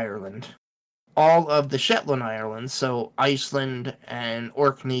all of Ireland, all of the Shetland Islands, so Iceland and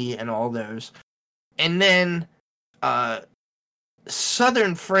Orkney and all those. And then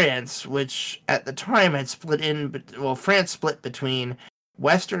southern France, which at the time had France split between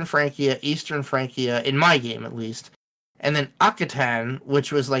Western Francia, Eastern Francia, in my game at least, and then Aquitaine,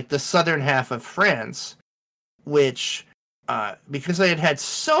 which was like the southern half of France, which, because I had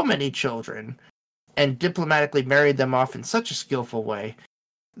so many children, and diplomatically married them off in such a skillful way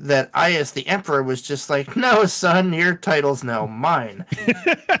that I, as the emperor, was just like, no, son, your title's now mine.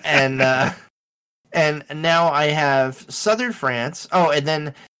 and now I have southern France. Oh, and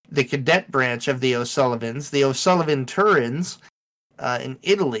then the cadet branch of the O'Sullivans, the O'Sullivan Turins in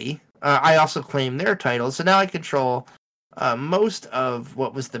Italy. I also claim their titles. So now I control most of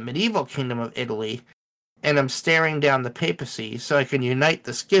what was the medieval kingdom of Italy, and I'm staring down the papacy so I can unite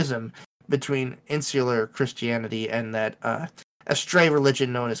the schism between insular Christianity and that astray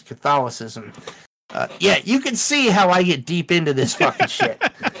religion known as Catholicism. Yeah, you can see how I get deep into this fucking shit.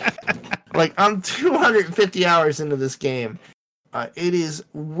 Like, I'm 250 hours into this game. It is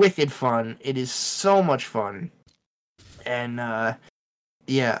wicked fun. It is so much fun. And,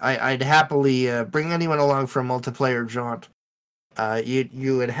 yeah, I'd happily bring anyone along for a multiplayer jaunt.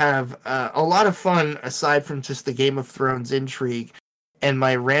 You would have a lot of fun aside from just the Game of Thrones intrigue and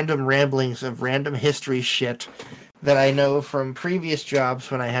my random ramblings of random history shit that I know from previous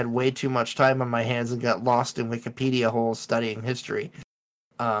jobs when I had way too much time on my hands and got lost in Wikipedia holes studying history.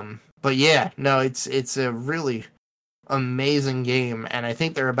 But yeah, no, it's a really amazing game, and I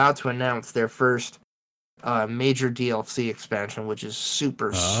think they're about to announce their first major DLC expansion, which is super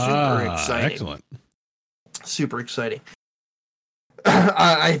exciting. Excellent. Super exciting.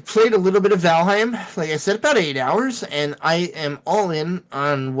 I played a little bit of Valheim, like I said, about 8 hours, and I am all in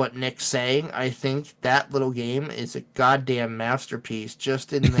on what Nick's saying. I think that little game is a goddamn masterpiece,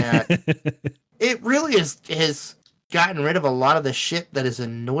 just in that it really has gotten rid of a lot of the shit that has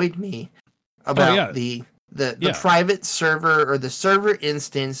annoyed me about the private server or the server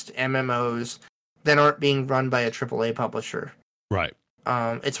instanced MMOs that aren't being run by a AAA publisher. Right.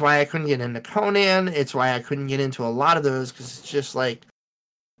 It's why I couldn't get into Conan. It's why I couldn't get into a lot of those, because it's just like,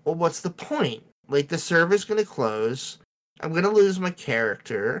 well, what's the point? Like, the server's going to close. I'm going to lose my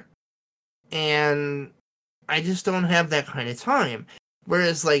character. And I just don't have that kind of time.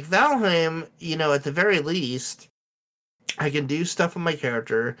 Whereas, like, Valheim, you know, at the very least, I can do stuff with my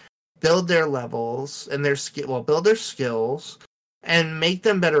character, build their levels and their build their skills, and make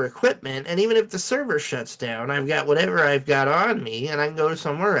them better equipment. And even if the server shuts down, I've got whatever I've got on me, and I can go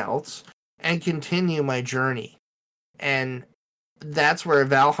somewhere else and continue my journey. And that's where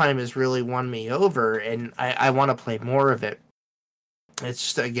Valheim has really won me over, and I want to play more of it. It's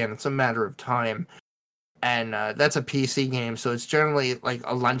just, again, it's a matter of time. And that's a PC game, so it's generally like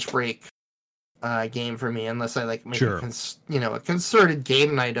a lunch break game for me, unless I like make a concerted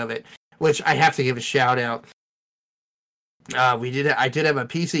game night of it, which I have to give a shout out. I did have a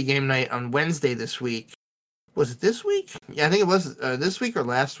PC game night on Wednesday this week. Was it this week? Yeah, I think it was this week or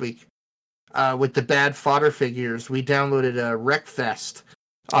last week. With the Bad Fodder figures, we downloaded a Wreckfest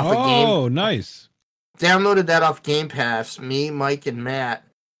off of Game. Oh, nice! Downloaded that off Game Pass. Me, Mike, and Matt.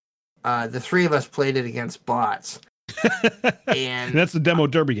 The three of us played it against bots. And that's the demo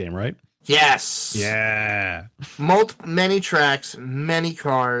derby game, right? Yes. Yeah. Many tracks, many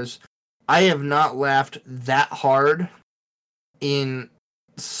cars. I have not laughed that hard in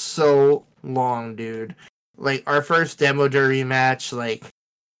so long, dude. Like, our first demo derby match, like,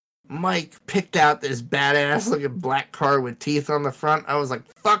 Mike picked out this badass looking black car with teeth on the front. I was like,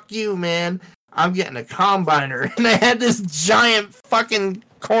 fuck you, man. I'm getting a combiner. And I had this giant fucking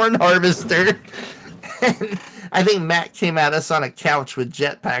corn harvester. And I think Matt came at us on a couch with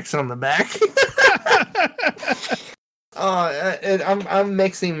jetpacks on the back. I'm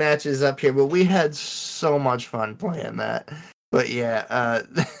mixing matches up here, but we had so much fun playing that. But yeah,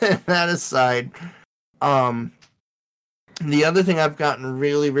 that aside, the other thing I've gotten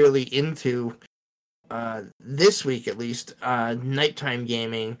really, really into this week, at least, nighttime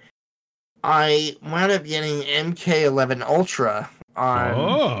gaming, I wound up getting MK11 Ultra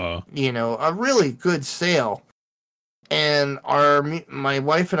on, a really good sale. And my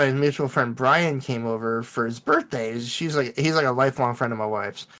wife and I's mutual friend Brian came over for his birthday. He's like a lifelong friend of my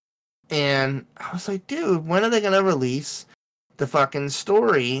wife's. And I was like, dude, when are they gonna release the fucking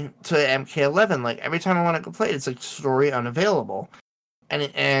story to MK11? Like, every time I want to go play it, it's like story unavailable.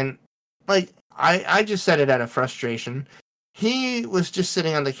 And like I just said it out of frustration. He was just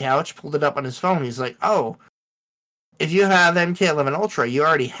sitting on the couch, pulled it up on his phone. He's like, oh, if you have MK11 Ultra, you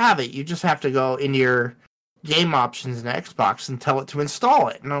already have it. You just have to go into your game options in Xbox and tell it to install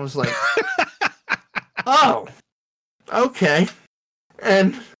it. And I was like, oh, okay.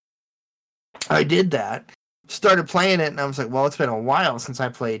 And I did that, started playing it, and I was like, well, it's been a while since I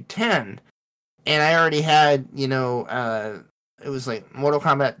played 10. And I already had, it was like Mortal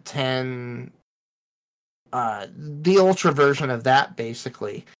Kombat 10, the Ultra version of that,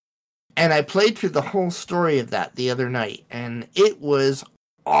 basically. And I played through the whole story of that the other night, and it was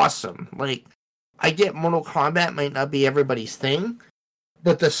awesome. Like, I get Mortal Kombat might not be everybody's thing,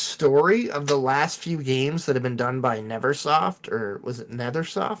 but the story of the last few games that have been done by Neversoft, or was it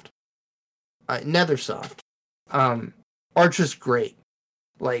Nethersoft? Nethersoft, are just great.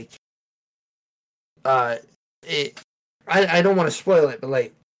 Like, I don't want to spoil it, but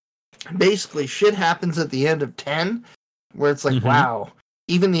like, basically shit happens at the end of 10, where it's like, wow,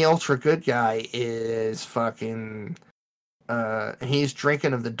 even the ultra good guy is fucking, he's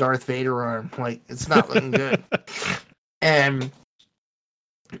drinking of the Darth Vader arm. Like, it's not looking good. And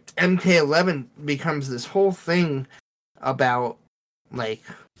MK11 becomes this whole thing about, like,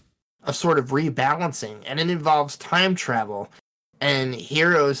 a sort of rebalancing, and it involves time travel and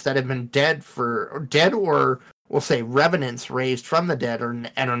heroes that have been dead or we'll say revenants raised from the dead and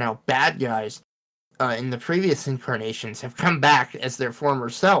are now bad guys in the previous incarnations have come back as their former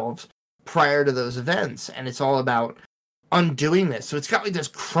selves prior to those events, and it's all about undoing this. So it's got like this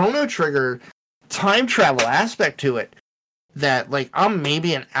Chrono Trigger time travel aspect to it that, like, I'm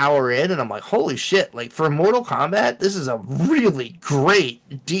maybe an hour in and I'm like, holy shit, like, for Mortal Kombat, this is a really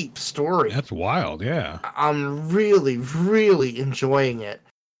great, deep story. That's wild, yeah. I'm really, really enjoying it.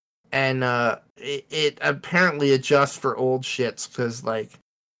 And it apparently adjusts for old shits, because, like,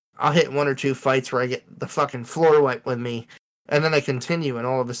 I'll hit 1 or 2 fights where I get the fucking floor wiped with me, and then I continue, and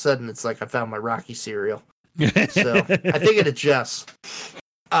all of a sudden it's like I found my Rocky cereal. So I think it adjusts.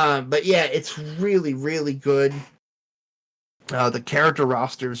 But yeah, it's really, really good. The character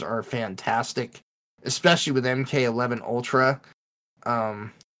rosters are fantastic, especially with MK11 Ultra.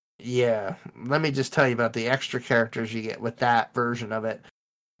 Yeah, let me just tell you about the extra characters you get with that version of it.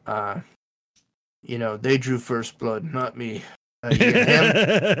 You know, they drew first blood, not me. You get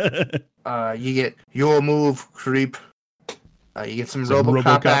him. You get your move, creep. You get some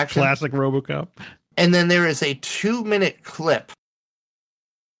RoboCop action. Classic RoboCop. And then there is a 2-minute clip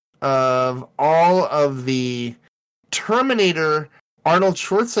of all of the Terminator Arnold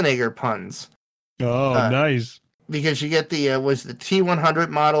Schwarzenegger puns. Oh, nice. Because you get the was the T100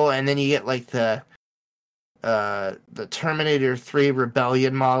 model, and then you get like the Terminator 3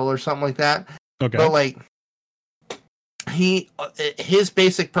 Rebellion model or something like that. Okay. But like his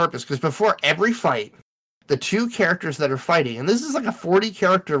basic purpose, because before every fight, the 2 characters that are fighting, and this is like a 40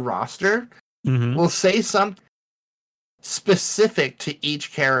 character roster, will say something specific to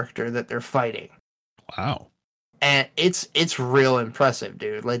each character that they're fighting. Wow. And it's real impressive,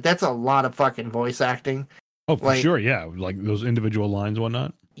 dude. Like, that's a lot of fucking voice acting. Oh, for sure, yeah. Like those individual lines and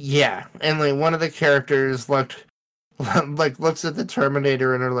whatnot. Yeah. And like one of the characters looks at the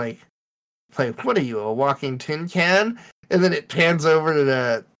Terminator and are like, what are you, a walking tin can? And then it pans over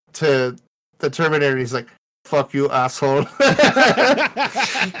to the Terminator and he's like, fuck you, asshole.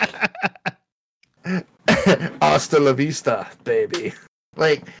 Hasta la vista, baby.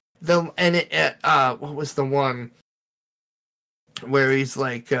 Like, what was the one where he's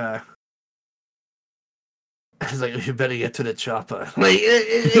like, you better get to the chopper. Like,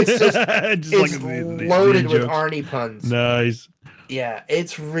 it's just it's like loaded with Arnie puns. Nice. Yeah,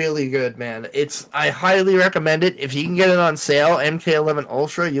 it's really good, man. I highly recommend it. If you can get it on sale, MK11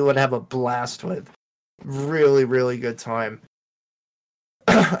 Ultra, you would have a blast with. Really, really good time.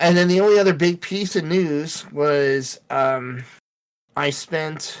 And then the only other big piece of news was I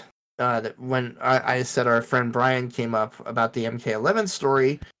spent when I said our friend Brian came up about the MK11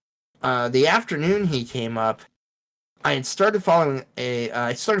 story. The afternoon he came up, I started following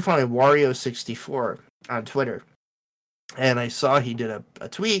Wario64 on Twitter, and I saw he did a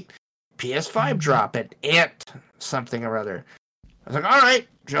tweet, PS5 drop at Ant something or other. I was like, all right,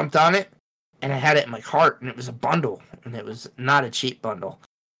 jumped on it, and I had it in my cart, and it was a bundle, and it was not a cheap bundle.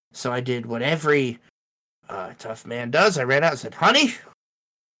 So I did what every tough man does. I ran out and said, honey,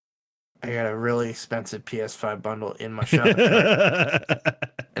 I got a really expensive PS5 bundle in my shopping cart,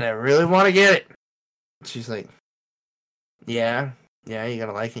 and I really want to get it. She's like, yeah, you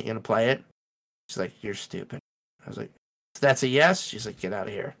gonna like it? You gonna play it? She's like, you're stupid. I was like, that's a yes? She's like, get out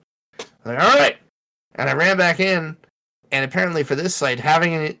of here. I was like, all right. And I ran back in, and apparently for this site,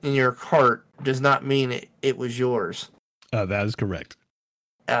 having it in your cart does not mean it was yours. That is correct.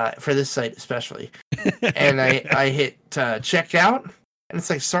 For this site especially. And I hit checkout, and it's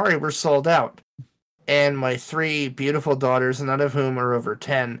like, sorry, we're sold out. And my 3 beautiful daughters, none of whom are over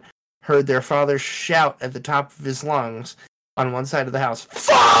 10, heard their father shout at the top of his lungs on one side of the house,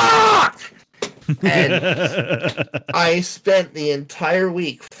 fuck! And I spent the entire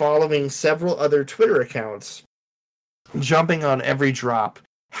week following several other Twitter accounts, jumping on every drop,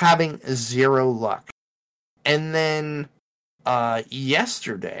 having 0 luck. And then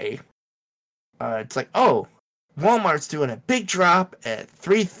yesterday, it's like, oh, Walmart's doing a big drop at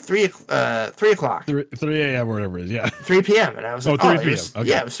 3 o'clock. 3 a.m. or whatever it is, yeah. 3 p.m. And I was like, 3 p.m. Okay.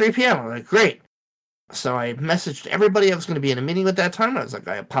 Yeah, it was 3 p.m. I'm like, great. So I messaged everybody I was going to be in a meeting at that time. I was like,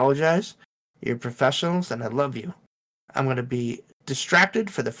 I apologize. You're professionals, and I love you. I'm going to be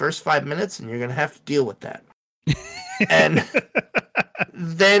distracted for the first 5 minutes, and you're going to have to deal with that. And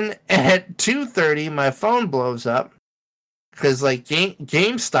then at 2:30, my phone blows up. Because, like,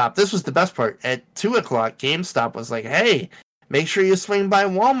 GameStop, this was the best part. At 2 o'clock, GameStop was like, hey, make sure you swing by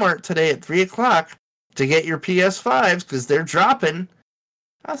Walmart today at 3 o'clock to get your PS5s, because they're dropping.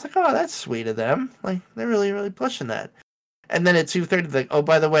 I was like, oh, that's sweet of them. Like, they're really, really pushing that. And then at 2:30, like, oh,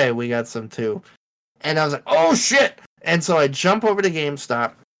 by the way, we got some too. And I was like, oh, shit! And so I jump over to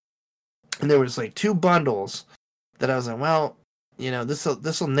GameStop, and there was, like, 2 bundles that I was like, well, you know, this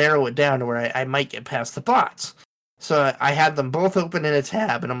will narrow it down to where I might get past the bots. So I had them both open in a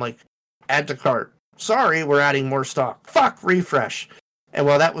tab, and I'm like, add to cart. Sorry, we're adding more stock. Fuck, refresh. And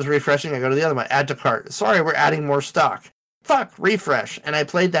while that was refreshing, I go to the other one, add to cart. Sorry, we're adding more stock. Fuck, refresh. And I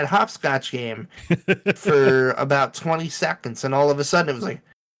played that hopscotch game for about 20 seconds, and all of a sudden it was like,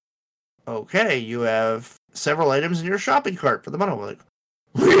 okay, you have several items in your shopping cart for the money. I'm like,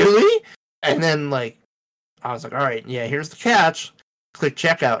 really? And then, like, I was like, all right, yeah, here's the catch. Click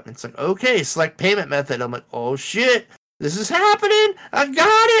checkout. And it's like, okay, select payment method. I'm like, oh shit, this is happening. I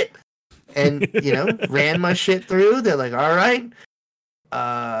got it. And, you know, ran my shit through. They're like, all right.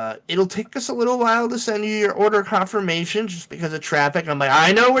 It'll take us a little while to send you your order confirmation just because of traffic. I'm like,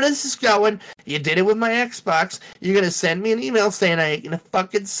 I know where this is going. You did it with my Xbox. You're going to send me an email saying I ain't going to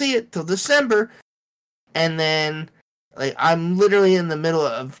fucking see it till December. And then, like, I'm literally in the middle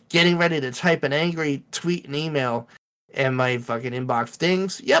of getting ready to type an angry tweet and email, and my fucking inbox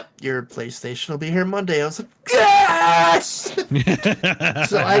dings. Yep, your PlayStation will be here Monday. I was like, yes!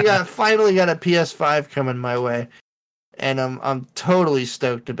 So I finally got a PS5 coming my way. And I'm totally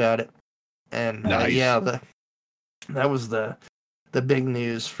stoked about it. And nice. That was the big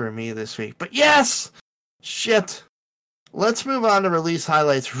news for me this week. But yes, shit. Let's move on to release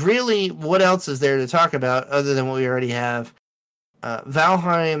highlights. Really, what else is there to talk about other than what we already have?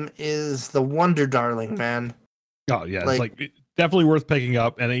 Valheim is the wonder darling, man. Oh yeah, it's like definitely worth picking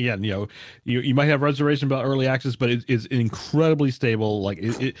up. And again, you know, you might have reservation about early access, but it's incredibly stable. Like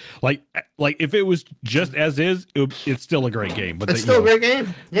like if it was just as is, it's still a great game. But it's still a great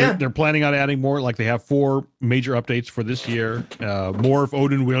game. Yeah, they're planning on adding more. Like they have 4 major updates for this year. More if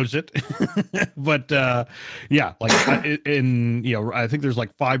Odin wills it. But yeah, like in you know, I think there's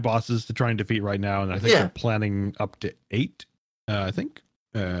like 5 bosses to try and defeat right now, and I think they're planning up to 8. I think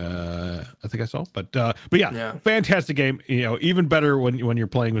I saw, but yeah, fantastic game. You know, even better when you're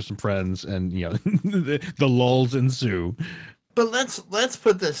playing with some friends, and you know the lulls ensue. But let's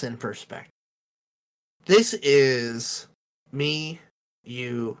put this in perspective. This is me,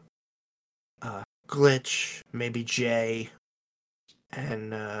 you, Glitch, maybe Jay,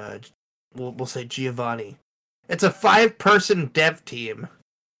 and we'll say Giovanni. It's a 5-person dev team.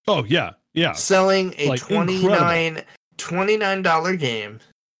 Oh yeah, selling a like $29 game.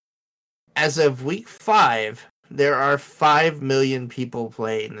 As of week 5, there are 5 million people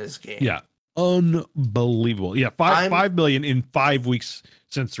playing this game. Yeah, unbelievable. Yeah, 5 million in 5 weeks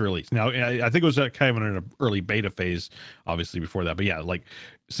since release. Now, I think it was kind of in an early beta phase, obviously before that. But yeah, like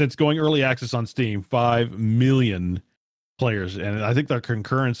since going early access on Steam, 5 million players, and I think their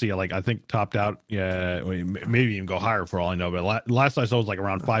concurrency, like I think topped out, maybe even go higher for all I know. But last I saw was like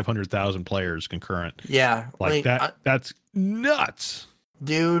around 500,000 players concurrent. Yeah, like that. That's nuts,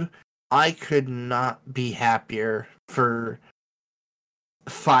 dude. I could not be happier for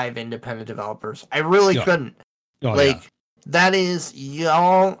 5 independent developers. I really couldn't. That is,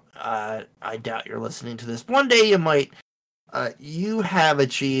 y'all. I doubt you're listening to this. One day you might. You have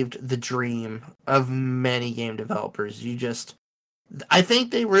achieved the dream of many game developers. I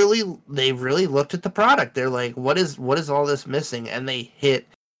think they really looked at the product. They're like, what is all this missing? And they hit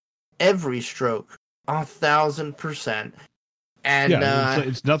every stroke 1,000%. And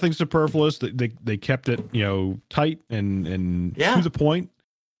it's nothing superfluous. They kept it, you know, tight and to the point.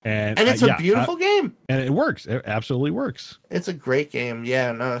 And it's a beautiful game. And it works. It absolutely works. It's a great game.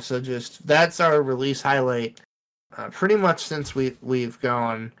 Yeah, no, so just that's our release highlight. Pretty much since we've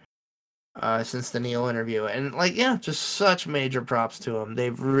gone since the Neil interview, and like just such major props to them.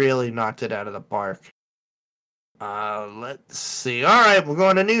 They've really knocked it out of the park. Let's see. All right, we're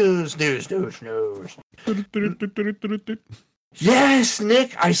going to news. Yes,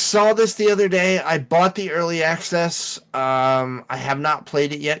 Nick, I saw this the other day. I bought the early access. I have not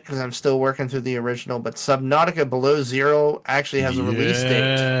played it yet because I'm still working through the original, but Subnautica Below Zero actually has a release date.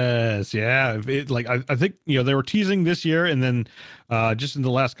 Yes, yeah. I think, you know, they were teasing this year, and then just in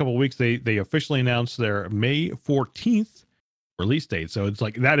the last couple of weeks, they officially announced their May 14th release date. So it's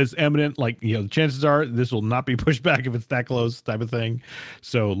like that is imminent. Like, you know, the chances are this will not be pushed back if it's that close, type of thing.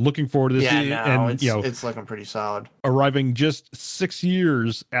 So looking forward to this. Yeah, no, it's looking pretty solid. Arriving just 6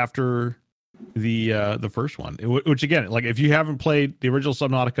 years after the first one, which again, like if you haven't played the original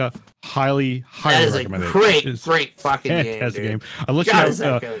Subnautica, highly recommend it. Great fucking fantastic game. Unless you have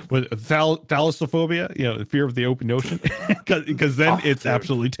with thalassophobia, you know, the fear of the open ocean, because then it's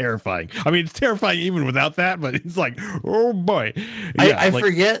absolutely terrifying. I mean, it's terrifying even without that, but it's like, oh boy. Yeah,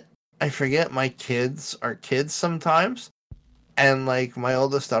 I forget my kids are kids sometimes, and like my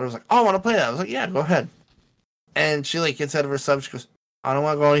oldest daughter was like, "Oh, I want to play that." I was like, "Yeah, go ahead." And she like gets out of her sub. She goes, "I don't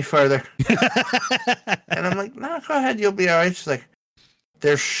want to go any further." And I'm like, "No, go ahead. You'll be all right." She's like,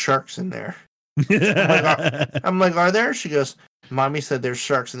 "There's sharks in there." I'm like, "Are there?" She goes, Mommy said there's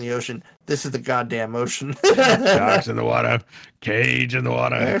sharks in the ocean. This is the goddamn ocean. Sharks in the water, cage in the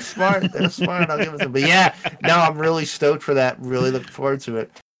water. They're smart. They're smart. I'll give it to them. But yeah, no, I'm really stoked for that. Really looking forward to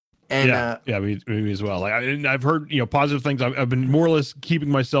it. And me as well. Like I've heard, positive things. I've been more or less keeping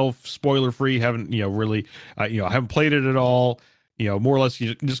myself spoiler free. Haven't, really, I haven't played it at all. More or less,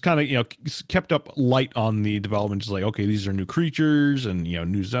 just kind of, kept up light on the development. Just like, okay, these are new creatures and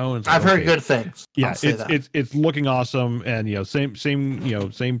new zones. I've heard good things. Yeah, it's looking awesome, and same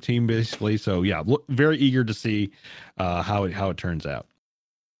team basically. So yeah, very eager to see how it turns out.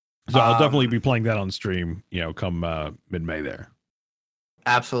 So I'll definitely be playing that on stream. Come mid-May there.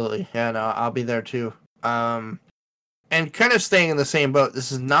 Absolutely, yeah, no, I'll be there too. And kind of staying in the same boat.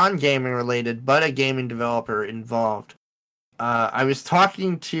 This is non-gaming related, but a gaming developer involved. I was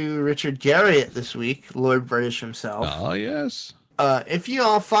talking to Richard Garriott this week, Lord British himself. Oh, yes. If you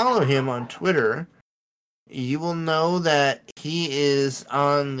all follow him on Twitter, you will know that he is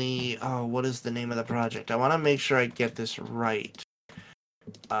on the... Oh, what is the name of the project? I want to make sure I get this right.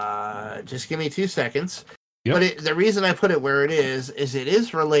 Just give me 2 seconds. Yep. But the reason I put it where it is it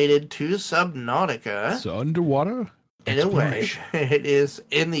is related to Subnautica. So underwater? In a way. It is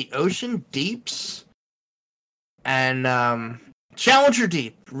in the ocean deeps. And Challenger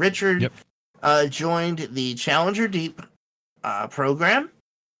Deep. Richard joined the Challenger Deep program.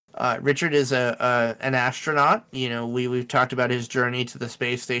 Richard is an astronaut. We've talked about his journey to the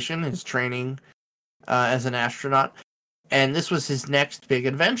space station, his training as an astronaut, and this was his next big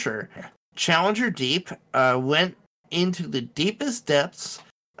adventure. Challenger Deep went into the deepest depths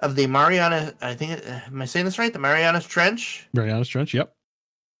of the Mariana. I think, am I saying this right? The Marianas Trench. Marianas Trench. Yep.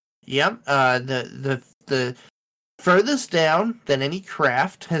 Yep. The furthest down than any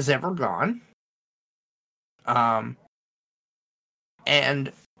craft has ever gone. And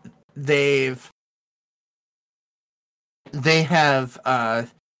they have,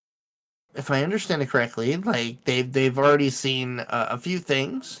 if I understand it correctly, like they've already seen a few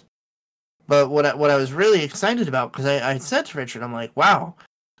things. But what I was really excited about, because I said to Richard, I'm like, wow,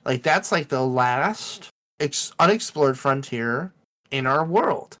 like that's like the last unexplored frontier in our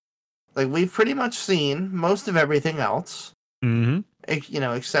world. Like, we've pretty much seen most of everything else,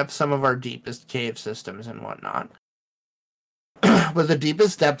 except some of our deepest cave systems and whatnot. But the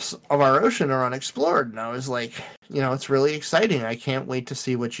deepest depths of our ocean are unexplored. And I was like, it's really exciting. I can't wait to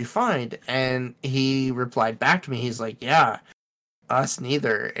see what you find. And he replied back to me. He's like, yeah, us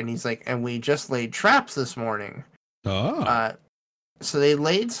neither. And he's like, and we just laid traps this morning. Oh. So they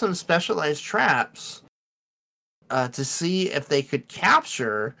laid some specialized traps to see if they could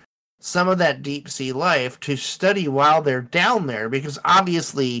capture some of that deep sea life to study while they're down there, because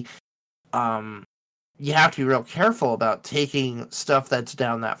obviously you have to be real careful about taking stuff that's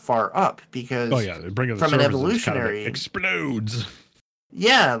down that far up, because from an evolutionary explodes.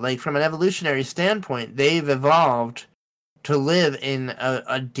 Yeah, like from an evolutionary standpoint, they've evolved to live in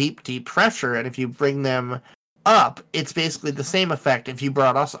a deep pressure, and if you bring them up, it's basically the same effect if you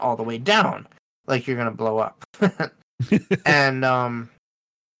brought us all the way down, like you're gonna blow up. And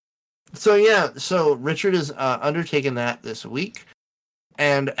so Richard is undertaking that this week,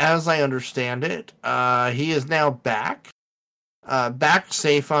 and as I understand it, he is now back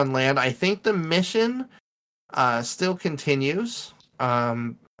safe on land. I think the mission still continues,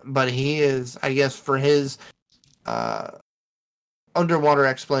 but he is, I guess, for his underwater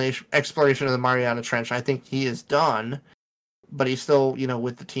exploration of the Mariana Trench, I think he is done, but he's still,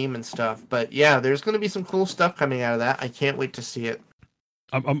 with the team and stuff. But yeah, there's going to be some cool stuff coming out of that. I can't wait to see it.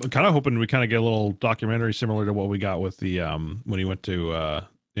 I'm kind of hoping we kind of get a little documentary similar to what we got with the when he went to the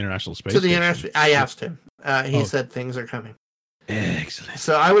International Space Station. I asked him. He said things are coming. Excellent.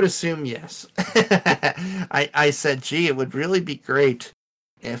 So I would assume yes. I said, gee, it would really be great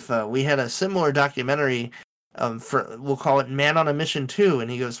if we had a similar documentary for, we'll call it Man on a Mission 2.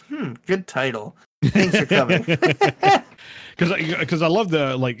 And he goes, good title. Things are coming. Because I love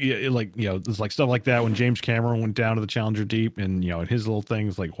the there's like stuff like that when James Cameron went down to the Challenger Deep, and his little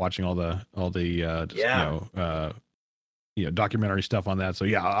things, like watching all the documentary stuff on that. So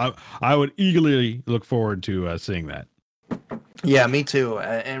yeah, I would eagerly look forward to seeing that. Yeah, me too.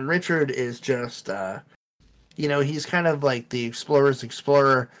 And Richard is just he's kind of like the explorer's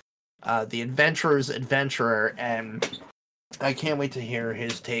explorer, the adventurer's adventurer, and I can't wait to hear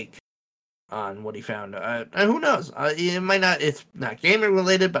his take on what he found. Who knows? It's not gaming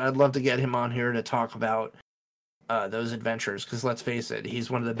related, but I'd love to get him on here to talk about those adventures, because let's face it, he's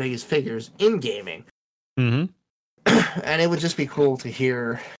one of the biggest figures in gaming. Mm-hmm. And it would just be cool to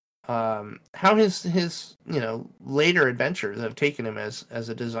hear how his later adventures have taken him as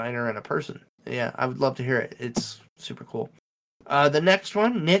a designer and a person. Yeah, I would love to hear it. It's super cool. The next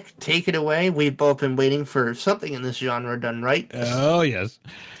one, Nick, take it away. We've both been waiting for something in this genre done right. Oh, yes.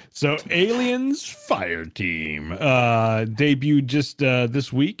 So Aliens Fireteam debuted just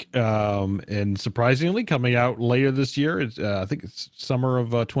this week, and surprisingly coming out later this year. It's I think it's summer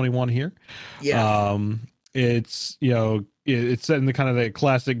of 21 here. Yeah. It's it's set in the kind of the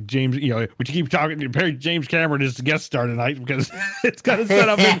classic James, which you keep talking to James Cameron is the guest star tonight because it's kind of set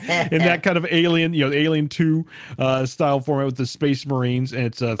up in that kind of Alien, Alien 2 style format with the Space Marines, and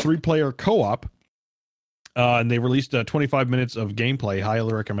it's a 3-player co-op. And they released 25 minutes of gameplay.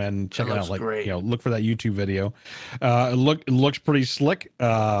 Highly recommend checking out. Great. Look for that YouTube video. It looks pretty slick.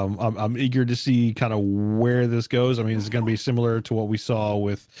 I'm eager to see kind of where this goes. I mean, it's going to be similar to what we saw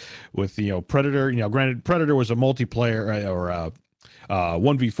with Predator. Granted, Predator was a multiplayer or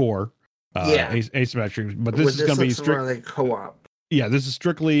 1v4 asymmetric, but this is going to be strictly co-op. Yeah, this is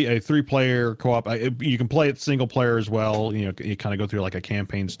strictly a 3-player co-op. You can play it single player as well. You kind of go through like a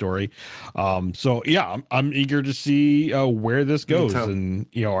campaign story. So yeah, I'm eager to see where this goes, and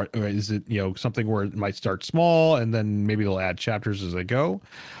or is it something where it might start small and then maybe they'll add chapters as they go.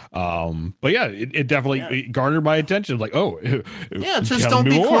 But yeah, it definitely garnered my attention. Like, just don't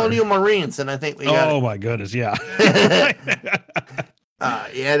be Colonial Marines, and I think we got. Oh my goodness, yeah.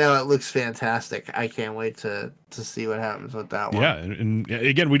 It looks fantastic. I can't wait to see what happens with that one. Yeah, and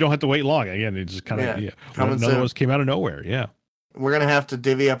again, we don't have to wait long. Again, it just kind of none of those came out of nowhere. Yeah, we're gonna have to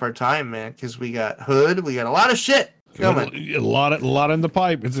divvy up our time, man, because we got Hood, we got a lot of shit coming. A lot in the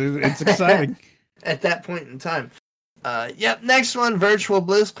pipe. It's exciting. At that point in time. Next one, Virtual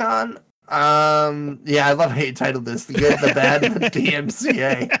BlizzCon. I love how you titled this: The Good, the Bad, the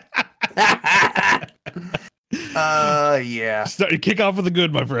DMCA. Kick off with the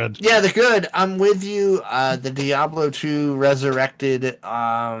good, my friend. Yeah, the good. I'm with you. The Diablo 2 resurrected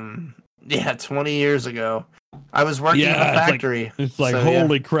 20 years ago. I was working in the factory. It's like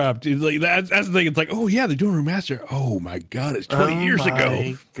holy crap. It's like that's the thing. It's like, oh yeah, they're doing a remaster. Oh my god, it's 20 years ago. Oh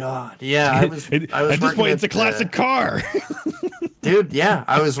my god. Yeah, I was at this point it's a classic car. Dude, yeah.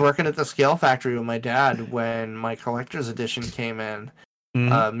 I was working at the Scale Factory with my dad when my collector's edition came in.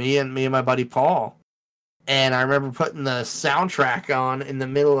 Mm-hmm. Me and my buddy Paul. And I remember putting the soundtrack on in the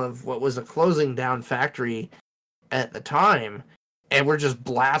middle of what was a closing down factory at the time. And we're just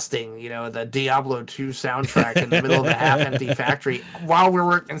blasting, the Diablo 2 soundtrack in the middle of a half-empty factory while we're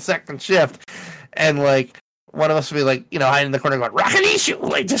working second shift. And, one of us would be, hiding in the corner going,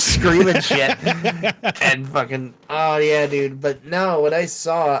 Rakanishu! Just screaming shit. And fucking, oh, yeah, dude. But no, what I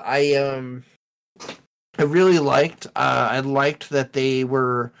saw, I really liked. I liked that they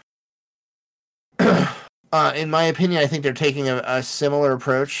were... in my opinion, I think they're taking a similar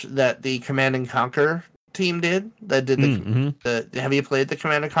approach that the Command and Conquer team did. That did the have you played the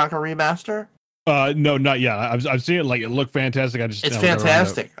Command and Conquer remaster? No, not yet. I've seen it. It looked fantastic. It's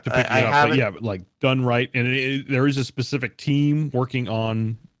fantastic. I have it, done right, and there is a specific team working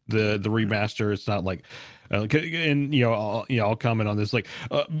on the remaster. It's not like. And I'll comment on this.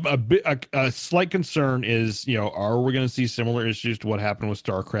 A slight concern is are we going to see similar issues to what happened with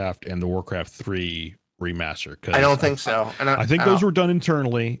StarCraft and the Warcraft 3 remaster? I don't think so. And I think those were done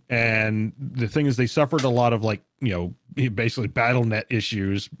internally, and the thing is they suffered a lot of basically BattleNet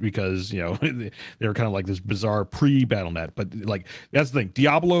issues because they were kind of like this bizarre pre-BattleNet. But that's the thing.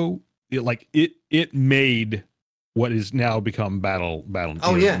 Diablo, it made what is now become Battle.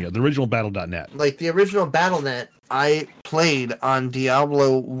 Oh yeah, the original Battle.net. The original Battle.net, I played on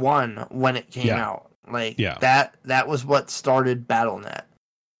Diablo 1 when it came out. That was what started Battle.net.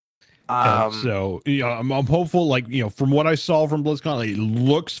 So I'm hopeful. From what I saw from BlizzCon, it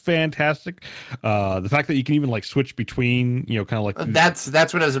looks fantastic. The fact that you can even switch between, that's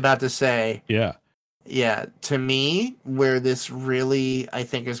what I was about to say. Yeah. To me, where this really I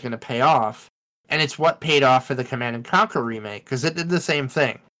think is going to pay off. And it's what paid off for the Command and Conquer remake, because it did the same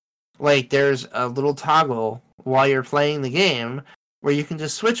thing. There's a little toggle while you're playing the game where you can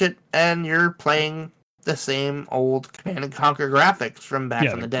just switch it, and you're playing the same old Command and Conquer graphics from back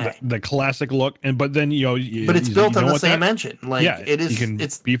in the day. The classic look, but then but it's built on the same engine. It is. You can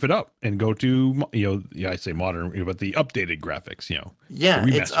beef it up and go to I say modern, but the updated graphics. Yeah,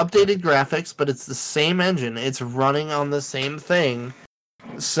 it's updated graphics, but it's the same engine. It's running on the same thing.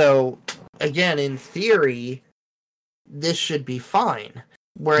 So. Again, in theory, this should be fine.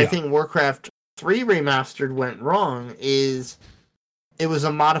 Where I think Warcraft 3 Remastered went wrong is it was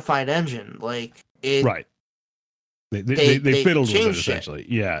a modified engine. Right. They fiddled with it, essentially.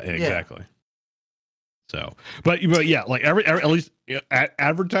 Yeah, exactly. Yeah. So, but yeah, at least at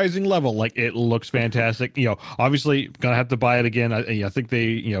advertising level, it looks fantastic. Obviously gonna have to buy it again. I think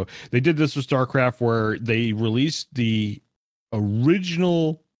they did this with StarCraft where they released the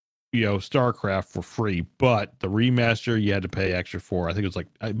original, StarCraft for free, but the remaster you had to pay extra for. I think it was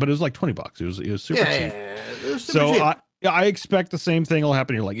but it was like $20. It was super cheap. It was super cheap. I expect the same thing will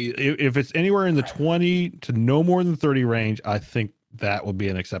happen here. Like if it's anywhere in the 20 to no more than 30 range, I think that will be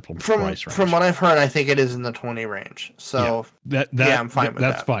an acceptable price range. From what I've heard, I think it is in the 20 range. So I'm fine with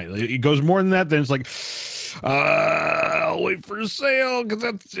that. That's fine. It goes more than that, then it's like, I'll wait for a sale because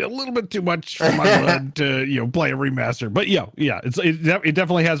that's a little bit too much for my blood to play a remaster. But it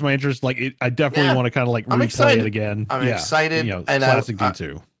definitely has my interest. Like I definitely want to kind of like replay it again. I'm excited. And classic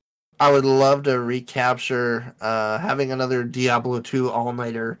D2. I would love to recapture having another Diablo 2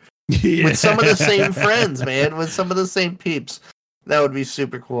 all-nighter with some of the same friends, man, with some of the same peeps. That would be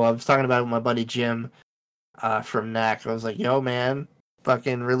super cool. I was talking about it with my buddy Jim from NAC. I was like, yo, man,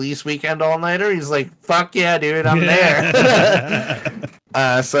 fucking release weekend all-nighter? He's like, fuck yeah, dude, I'm there.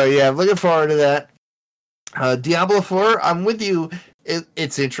 So, yeah, I'm looking forward to that. Diablo 4, I'm with you.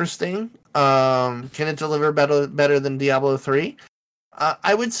 It's interesting. Can it deliver better than Diablo 3?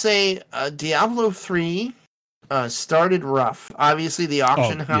 I would say Diablo 3 started rough. Obviously, the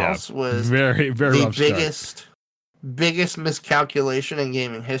auction house was very, very the rough biggest miscalculation in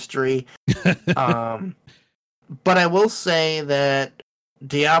gaming history. But I will say that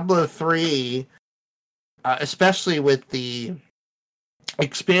Diablo 3, especially with the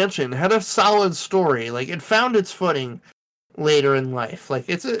expansion, had a solid story. Like, it found its footing later in life. Like,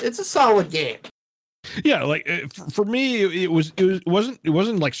 it's a solid game. Yeah, like for me, it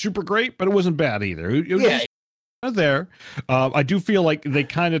wasn't like super great, but it wasn't bad either. It was just there. I do feel like they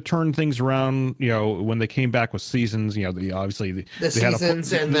kind of turned things around, when they came back with seasons. Obviously the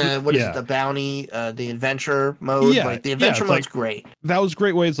seasons and the bounty, the adventure mode. Yeah, like the adventure mode's great. That was a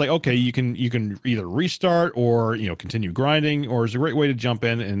great way. It's like, okay, you can either restart or continue grinding, or it's a great way to jump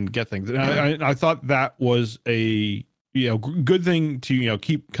in and get things. And I thought that was a good thing to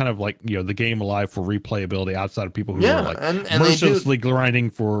keep kind of like the game alive for replayability outside of people who are like and mercilessly grinding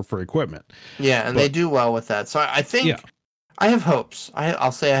for equipment. They do well with that. So I think I have hopes.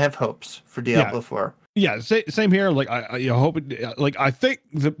 I'll say I have hopes for Diablo 4. Yeah, same here. Like I hope. I think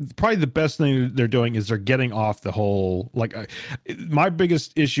probably the best thing they're doing is they're getting off the whole. My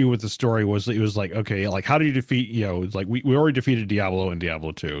biggest issue with the story was it was like, okay, like how do you defeat? It's like we already defeated Diablo in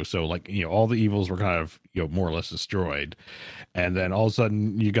Diablo 2, so like all the evils were kind of more or less destroyed, and then all of a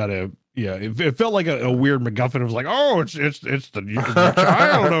sudden you got to. Yeah, it felt like a weird MacGuffin. It was like, oh, it's the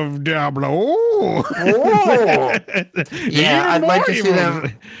child of Diablo. Oh. Yeah, I'd like to see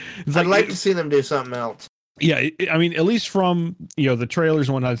them. I'd like to see them do something else. Yeah, I mean, at least from the trailers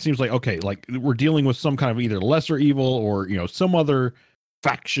and whatnot, it seems like okay, like we're dealing with some kind of either lesser evil or some other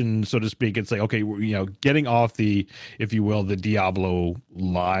faction, so to speak. It's like okay, getting off the, if you will, the Diablo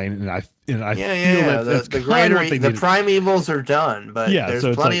line, and I feel that's the prime evils are done, but there's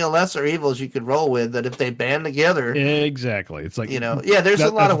plenty of lesser evils you could roll with that if they band together. Exactly, it's like there's a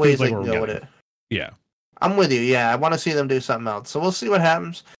lot of ways they can go with it. Yeah, I'm with you. Yeah, I want to see them do something else. So we'll see what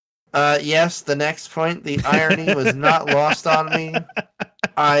happens. Yes, the next point, the irony was not lost on me.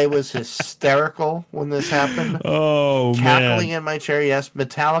 I was hysterical when this happened. Oh, cackling in my chair. Yes,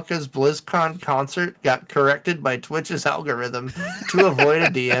 Metallica's BlizzCon concert got corrected by Twitch's algorithm to avoid a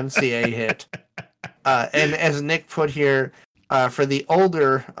DMCA hit. And as Nick put here, for the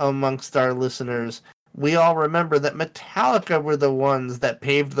older amongst our listeners, we all remember that Metallica were the ones that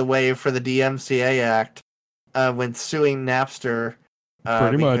paved the way for the DMCA Act when suing Napster.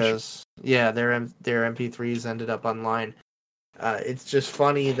 Pretty much. Yeah, their MP3s ended up online. It's just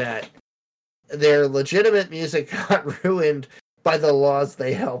funny that their legitimate music got ruined by the laws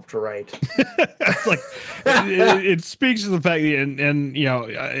they helped write. It's like it speaks to the fact, and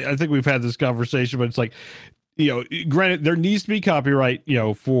I think we've had this conversation, but it's like, granted, there needs to be copyright,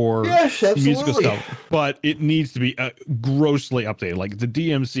 for musical stuff, but it needs to be grossly updated. Like the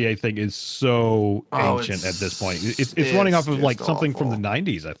DMCA thing is so ancient at this point. It's running off of like something from the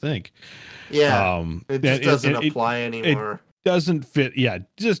 90s, I think. Yeah, it just doesn't apply anymore. It doesn't fit. Yeah, it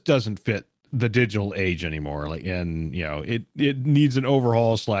just doesn't fit the digital age anymore. Like, and it needs an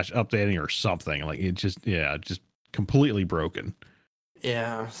overhaul / updating or something. Like it just completely broken.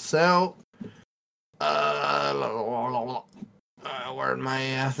 Yeah. So. Where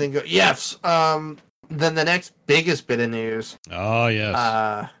my thing go? Yes. Then the next biggest bit of news. Oh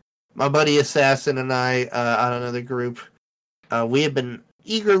yes. My buddy Assassin and I on another group, we have been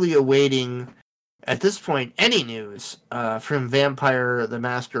eagerly awaiting, at this point, any news from Vampire the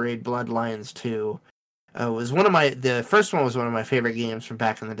Masquerade Bloodlines 2. The first one was one of my favorite games from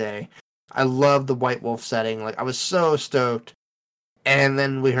back in the day. I loved the White Wolf setting. Like I was so stoked. And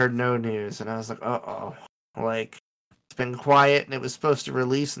then we heard no news, and I was like, uh-oh. Like, It's been quiet, and it was supposed to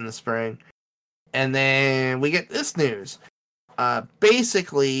release in the spring. And then we get this news.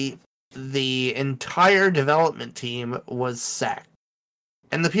 Basically, the entire development team was sacked.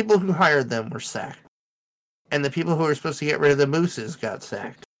 And the people who hired them were sacked. And the people who were supposed to get rid of the mooses got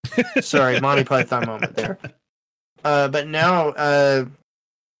sacked. Sorry, Monty Python moment there. But now,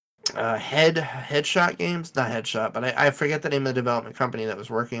 Headshot Games, not Headshot, but I forget the name of the development company that was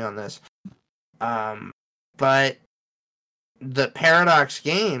working on this. But the Paradox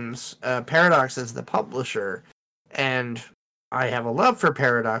Games, Paradox is the publisher, and I have a love for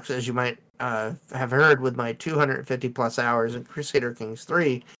Paradox, as you might have heard with my 250 plus hours in Crusader Kings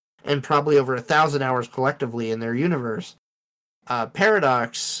 3, and probably over 1,000 hours collectively in their universe.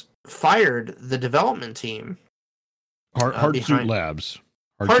 Paradox fired the development team. Hardsuit Labs.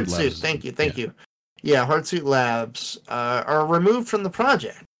 Hardsuit, thank you. Yeah, Hardsuit Labs are removed from the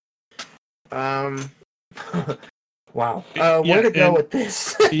project. Wow. Where to go with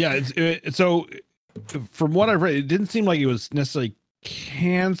this? So from what I've read, it didn't seem like it was necessarily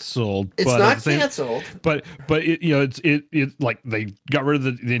canceled. It's not canceled. But it, it's like they got rid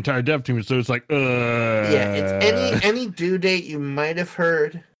of the entire dev team, so it's like it's any due date you might have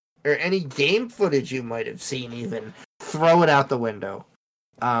heard, or any game footage you might have seen, even throw it out the window.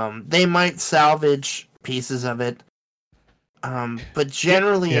 They might salvage pieces of it, but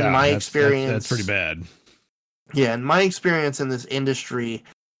generally, in my experience, that's pretty bad. Yeah, in my experience in this industry,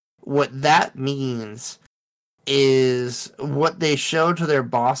 what that means is what they show to their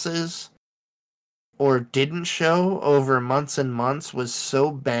bosses or didn't show over months and months was so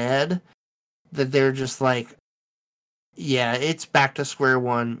bad that they're just like, yeah, it's back to square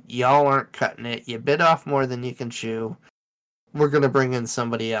one. Y'all aren't cutting it. You bit off more than you can chew. We're going to bring in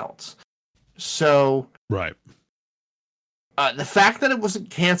somebody else. So, right. The fact that it wasn't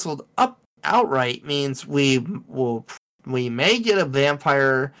canceled outright means we may get a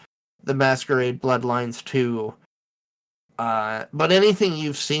Vampire the Masquerade Bloodlines 2. But anything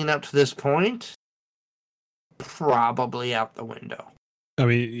you've seen up to this point, probably out the window. I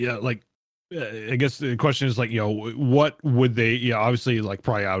mean, yeah, like, I guess the question is like, what would they, obviously, like,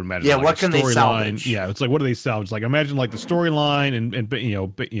 probably I would imagine. Yeah, like what can they salvage? Yeah, it's like, what do they salvage? Like, imagine like the storyline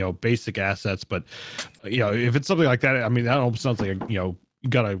and basic assets, but, if it's something like that, I mean, that almost sounds like, you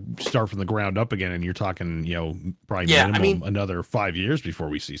got to start from the ground up again, and you're talking, probably minimum another 5 years before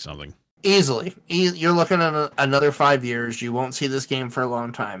we see something. Easily. You're looking at another 5 years. You won't see this game for a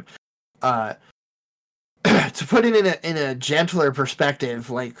long time. To put it in a gentler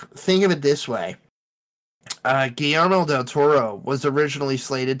perspective, like, think of it this way. Guillermo del Toro was originally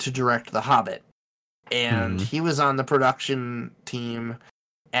slated to direct The Hobbit, and he was on the production team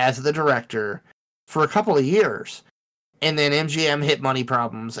as the director for a couple of years. And then MGM hit money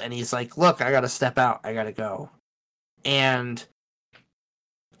problems, and he's like, look, I gotta step out. I gotta go. And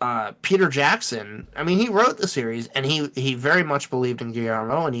Peter Jackson, I mean, he wrote the series, and he very much believed in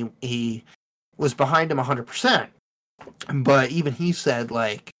Guillermo, and he was behind him 100%. But even he said,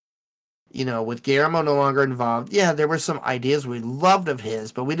 like, with Guillermo no longer involved, yeah, there were some ideas we loved of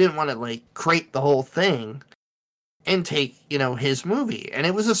his, but we didn't want to, like, create the whole thing and take, his movie. And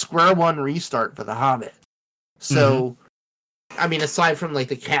it was a square one restart for The Hobbit. So, I mean, aside from, like,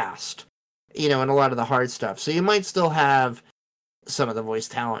 the cast, and a lot of the hard stuff. So you might still have some of the voice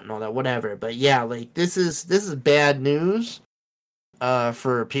talent and all that, whatever. But yeah, like, this is bad news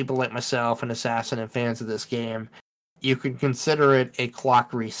for people like myself and Assassin and fans of this game. You can consider it a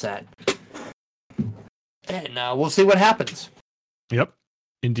clock reset. And we'll see what happens. Yep,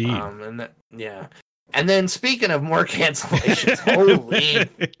 indeed. And then, speaking of more cancellations, holy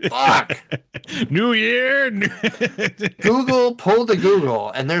fuck. New year. Google pulled a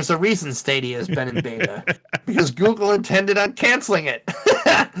Google, and there's a reason Stadia has been in beta. Because Google intended on canceling it.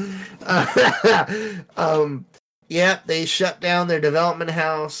 Yeah, they shut down their development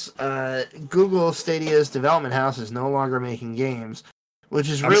house. Google Stadia's development house is no longer making games, which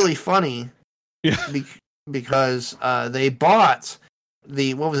is really funny. Yeah. Because they bought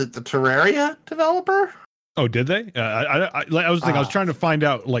the Terraria developer? Oh, did they? I was trying to find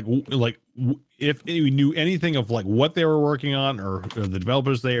out like if you knew anything of like what they were working on or the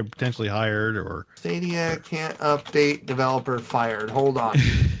developers they potentially hired or Stadia can't update, developer fired. Hold on.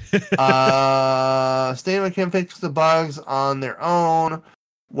 Stadia can fix the bugs on their own.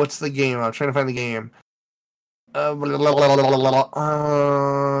 What's the game? I'm trying to find the game. Oh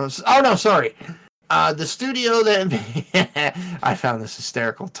no, sorry. The studio that I found this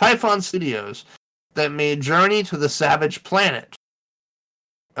hysterical. Typhon Studios that made Journey to the Savage Planet.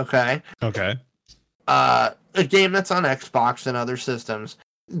 Okay. A game that's on Xbox and other systems.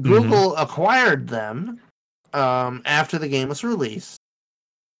 Google acquired them after the game was released,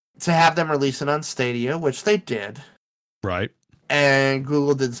 to have them release it on Stadia, which they did. Right. And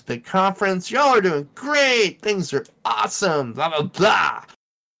Google did this big conference. Y'all are doing great. Things are awesome. Blah, blah, blah.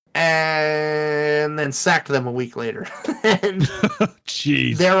 And then sacked them a week later. And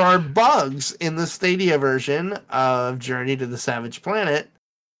jeez. There are bugs in the Stadia version of Journey to the Savage Planet.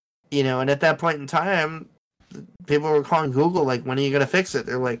 You know, and at that point in time, people were calling Google, like, when are you going to fix it?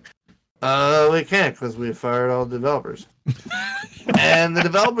 They're like, we can't because we fired all the developers. And the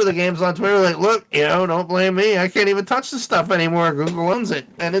developer of the game's on Twitter like, look, you know, don't blame me. I can't even touch this stuff anymore. Google owns it,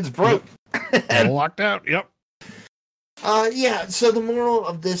 and it's broke. And locked out, yep. Yeah, so the moral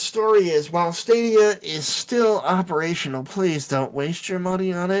of this story is, while Stadia is still operational, please don't waste your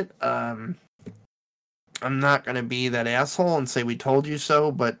money on it. I'm not going to be that asshole and say we told you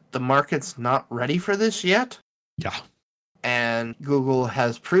so, but the market's not ready for this yet. Yeah. And Google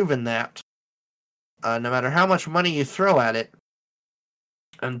has proven that no matter how much money you throw at it,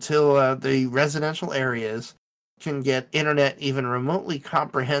 until the residential areas can get internet even remotely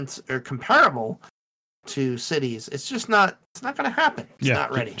comparable to cities, it's just not. It's not going to happen. It's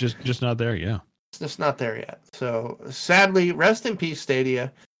not ready. Just not there. Yeah, it's just not there yet. So sadly, rest in peace,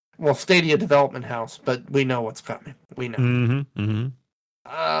 Stadia. Well, Stadia Development House, but we know what's coming. We know. Mm-hmm.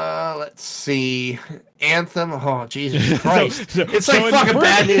 Mm-hmm. Let's see. Anthem. Oh, Jesus Christ! It's like fucking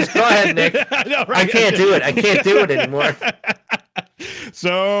bad news. Go ahead, Nick. No, right? I can't do it. I can't do it anymore.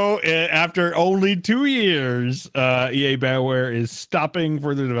 So, after only 2 years, EA BioWare is stopping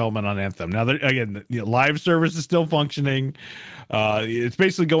further development on Anthem. Now, again, the live service is still functioning. It's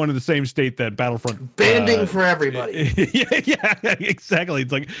basically going to the same state that Battlefront banding for everybody. yeah, exactly.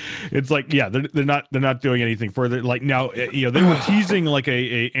 It's like yeah, they're not doing anything further. Like now, you know, they were teasing like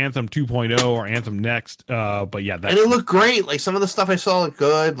a Anthem 2.0 or Anthem Next. But yeah, and it looked great. Like some of the stuff I saw looked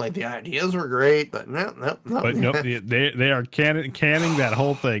good. Like the ideas were great, but no. But nope, they are canning that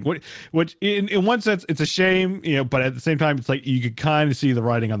whole thing. Which in one sense, it's a shame, you know. But at the same time, it's like you could kind of see the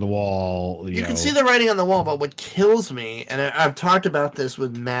writing on the wall. You can see the writing on the wall. But what kills me, and I've talked about this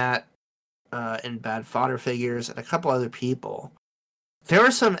with Matt and Bad Fodder Figures and a couple other people. There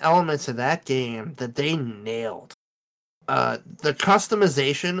are some elements of that game that they nailed. The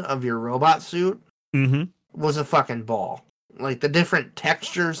customization of your robot suit was a fucking ball. Like the different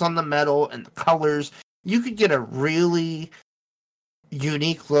textures on the metal and the colors. You could get a really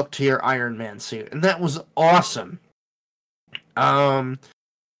unique look to your Iron Man suit, and that was awesome. The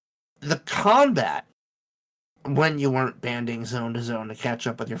combat, when you weren't banding zone to zone to catch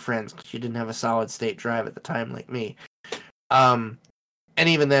up with your friends because you didn't have a solid state drive at the time like me. And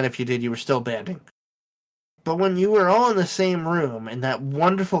even then, if you did, you were still banding. But when you were all in the same room in that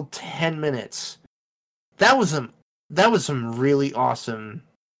wonderful 10 minutes, that was some really awesome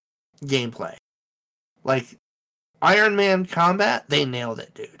gameplay. Like, Iron Man combat, they nailed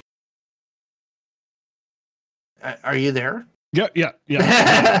it, dude. Are you there? Yeah.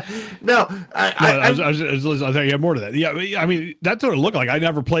 No, I thought you had more to that. Yeah, I mean that's what it looked like. I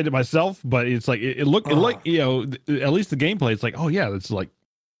never played it myself, but it's like it looked like, you know, at least the gameplay. It's like, oh yeah, it's like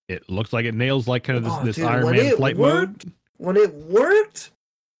it looks like it nails like kind of this Iron Man flight mode. When it worked,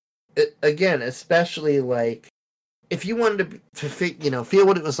 again, especially like if you wanted to feel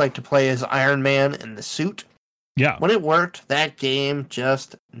what it was like to play as Iron Man in the suit. Yeah, when it worked, that game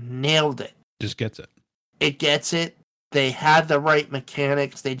just nailed it. Just gets it. It gets it. They had the right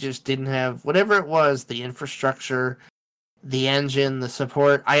mechanics. They just didn't have whatever it was, the infrastructure, the engine, the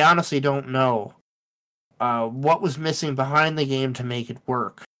support. I honestly don't know what was missing behind the game to make it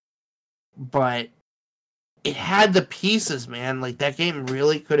work. But it had the pieces, man. Like, that game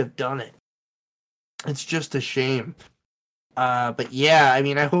really could have done it. It's just a shame. But yeah, I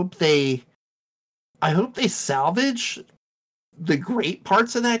mean, I hope they salvage the great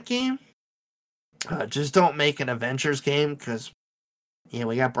parts of that game. Just don't make an Avengers game because, yeah,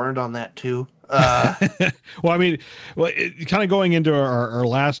 we got burned on that too. Well, I mean, kind of going into our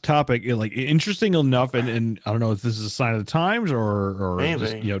last topic, like interesting enough, and I don't know if this is a sign of the times or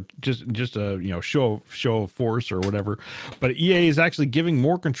just a show of force or whatever, but EA is actually giving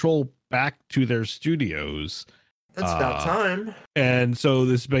more control back to their studios. It's about time. And so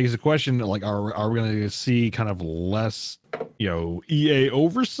this begs the question, like, are we going to see kind of less, EA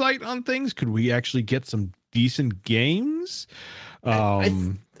oversight on things? Could we actually get some decent games?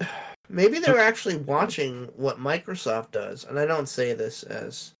 Maybe they're actually watching what Microsoft does, and I don't say this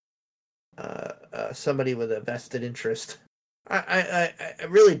as somebody with a vested interest. I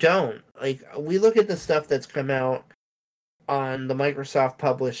really don't. Like, we look at the stuff that's come out on the Microsoft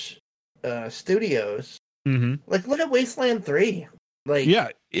published studios. Mm-hmm. Like, look at Wasteland 3. Like, yeah,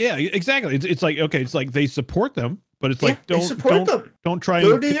 exactly. It's like, okay, it's like they support them, but it's like don't try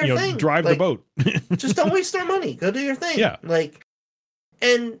Go and do your thing. Drive the boat. Just don't waste our money. Go do your thing. Yeah. Like,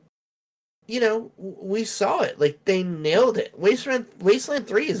 and we saw it. Like, they nailed it. Wasteland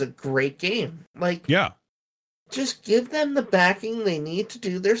 3 is a great game. Like, yeah. Just give them the backing they need to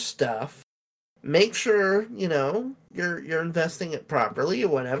do their stuff. Make sure, you're investing it properly or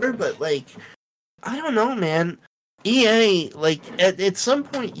whatever, but like, I don't know, man. EA, like, at some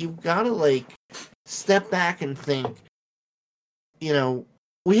point you've got to like step back and think,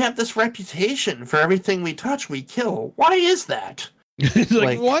 we have this reputation for everything we touch, we kill. Why is that? It's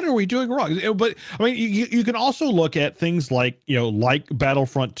like, what are we doing wrong? But I mean, you can also look at things like, like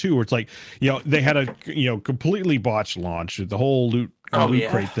Battlefront 2, where it's like, they had a, completely botched launch, the whole loot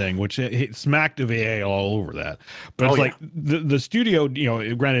crate thing, which it smacked of EA all over that. But it's like the studio,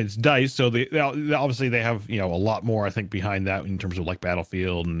 granted it's DICE, so they obviously they have, a lot more, I think, behind that in terms of like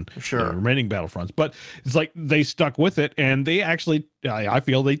Battlefield and remaining Battlefronts. But it's like they stuck with it, and they actually, I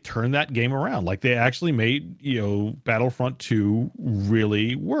feel they turned that game around. Like they actually made, Battlefront 2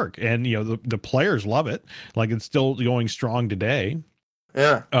 really work, and the players love it. Like it's still going strong today.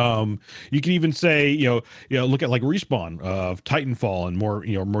 Yeah. You can even say, look at like Respawn of Titanfall and more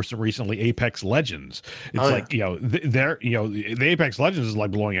recently Apex Legends. It's the Apex Legends is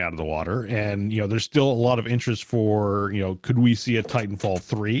like blowing out of the water, and there's still a lot of interest for, could we see a Titanfall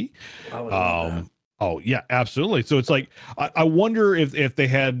 3? Oh yeah, absolutely. So it's like, I wonder if they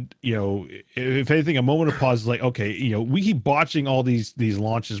had, if anything, a moment of pause is like, okay, we keep botching all these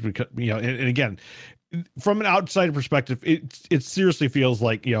launches because, and again, from an outsider perspective, it seriously feels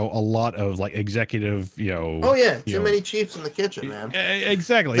like, a lot of like executive, too many chiefs in the kitchen, man.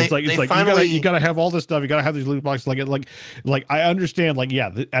 Exactly. It's like you gotta have all this stuff. You gotta have these loot boxes. Like I understand, like,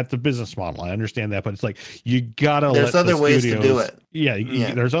 at the business model, I understand that, but it's like you gotta. There's other ways to do it.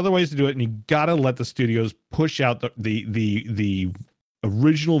 Yeah, there's other ways to do it, and you gotta let the studios push out the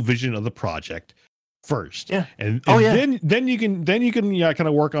original vision of the project first. Yeah. And then you can kind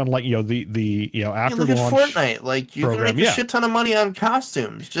of work on like, the after look launch at Fortnite. Like you program. can make a shit ton of money on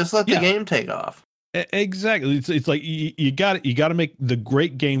costumes. Just let the game take off. Exactly. It's like you got to make the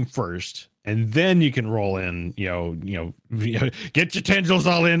great game first, and then you can roll in, get your tendrils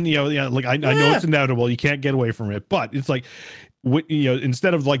all in, like I know it's inevitable. You can't get away from it, but it's like,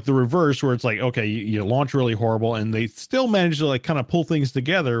 instead of like the reverse where it's like, okay, you launch really horrible and they still manage to like kind of pull things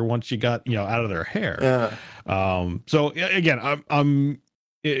together once you got, out of their hair. Yeah. So again, I'm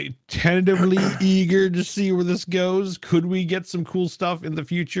tentatively eager to see where this goes. Could we get some cool stuff in the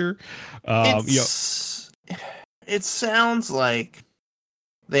future? It sounds like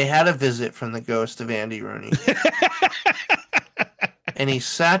they had a visit from the ghost of Andy Rooney. And he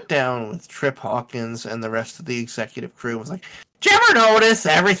sat down with Trip Hawkins and the rest of the executive crew and was like, "Did you ever notice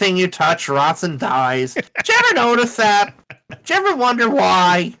everything you touch rots and dies? Did you ever notice that? Did you ever wonder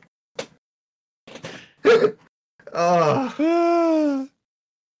why?" Oh.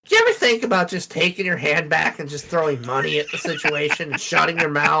 Do you ever think about just taking your hand back and just throwing money at the situation and shutting your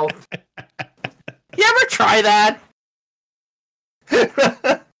mouth? You ever try that?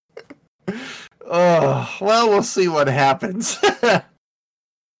 Oh, well, we'll see what happens.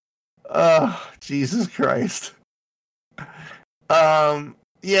 Oh, Jesus Christ.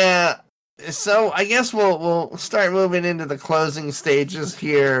 Yeah. So I guess we'll start moving into the closing stages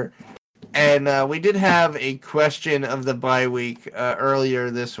here. And we did have a question of the bye week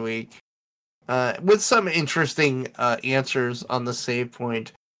earlier this week with some interesting answers on the save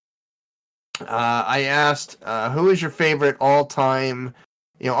point. I asked, who is your favorite all-time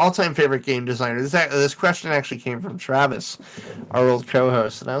favorite game designer? This question actually came from Travis, our old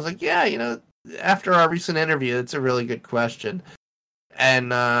co-host. And I was like, yeah, after our recent interview, it's a really good question.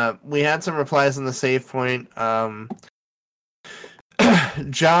 And we had some replies on the save point.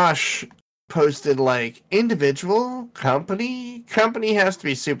 Josh posted like individual, company has to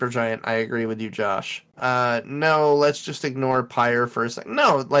be Supergiant. I agree with you, Josh. No, let's just ignore Pyre for a second.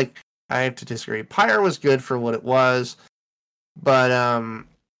 No, like I have to disagree. Pyre was good for what it was, but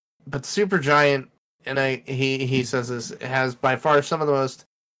Supergiant, and he says this, has by far some of the most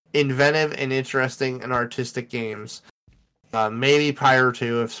inventive and interesting and artistic games. Maybe Pyre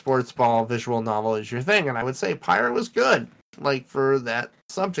 2 if sports ball visual novel is your thing, and I would say Pyre was good, like for that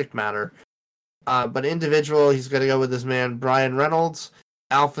subject matter. But individual, he's going to go with his man Brian Reynolds.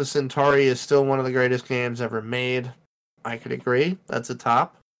 Alpha Centauri is still one of the greatest games ever made. I could agree. That's a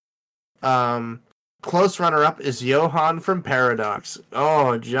top. Close runner-up is Johan from Paradox.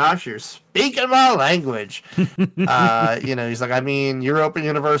 Oh, Josh, you're speaking my language. He's like, Europa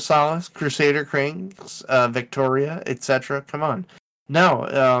Universalis, Crusader Kings, Victoria, etc. Come on.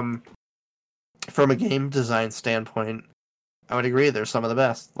 No, from a game design standpoint, I would agree. They're some of the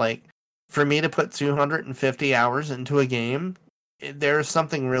best. Like, for me to put 250 hours into a game, there's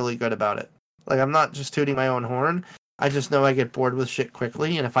something really good about it. Like, I'm not just tooting my own horn. I just know I get bored with shit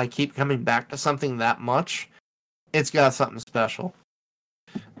quickly, and if I keep coming back to something that much, it's got something special.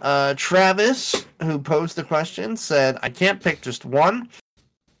 Travis, who posed the question, said, I can't pick just one,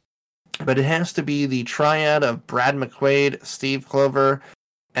 but it has to be the triad of Brad McQuaid, Steve Clover,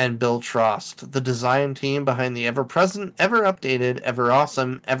 and Bill Trost, the design team behind the ever-present, ever-updated,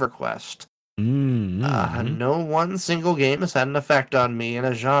 ever-awesome EverQuest. Mm-hmm. No one single game has had an effect on me in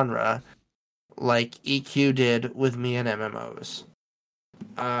a genre like EQ did with me in MMOs.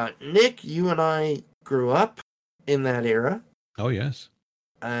 Nick, you and I grew up in that era. Oh, yes.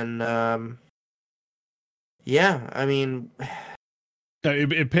 And, yeah, I mean...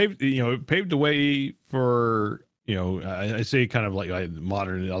 It paved the way for, I say kind of like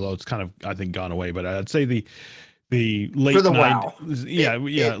modern, although it's kind of, I think, gone away, but I'd say the late for the 90s, WoW.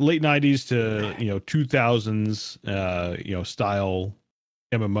 Late 90s to 2000s style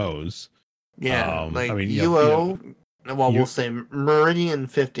MMOs. Yeah, UO. We'll say Meridian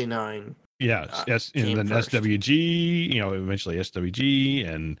 59. Yeah, and then first. SWG. Eventually SWG,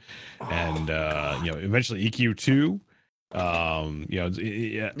 and eventually EQ2. I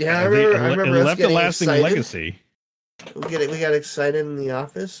remember it left a lasting legacy. We got excited in the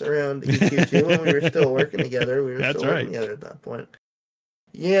office around EQ2 when we were still working together. We were That's still right. working together at that point.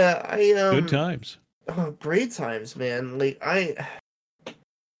 Yeah, good times. Oh, great times, man. Like, I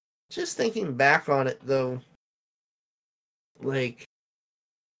just thinking back on it though, like,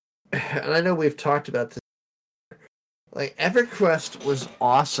 and I know we've talked about this. Like, EverQuest was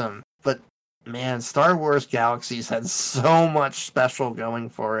awesome, but man, Star Wars Galaxies had so much special going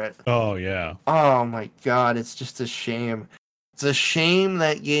for it. Oh, yeah. Oh, my God. It's just a shame. It's a shame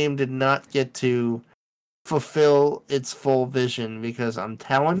that game did not get to fulfill its full vision, because I'm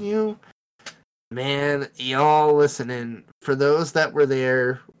telling you, man, y'all listening, for those that were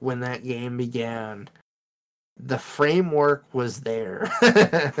there when that game began, the framework was there.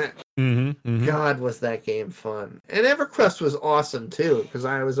 Mm-hmm. God, was that game fun. And EverQuest was awesome, too, because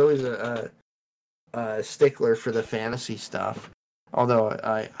I was always a stickler for the fantasy stuff. Although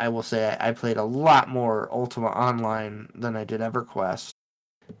I will say I played a lot more Ultima Online than I did EverQuest.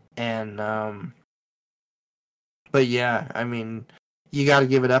 And, but yeah, I mean, you got to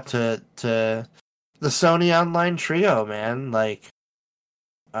give it up to the Sony Online trio, man. Like,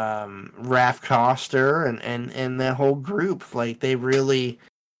 Raph Koster and the whole group. Like, they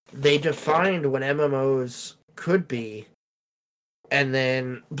defined what MMOs could be. And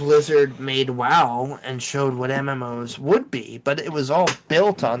then Blizzard made WoW and showed what MMOs would be, but it was all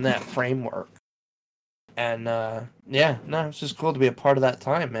built on that framework. And it's just cool to be a part of that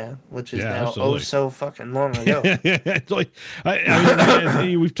time, man. Which is now absolutely. So fucking long ago. It's like, I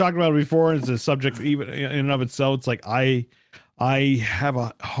mean, we've talked about it before. It's a subject even in and of itself. It's like I have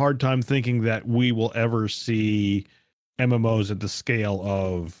a hard time thinking that we will ever see MMOs at the scale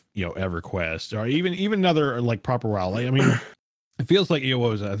of EverQuest or even another like proper WoW. I mean. It feels like it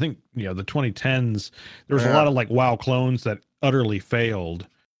was, I think, the 2010s, there was a lot of like WoW clones that utterly failed.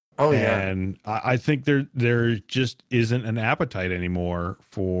 Oh, yeah. And I think there just isn't an appetite anymore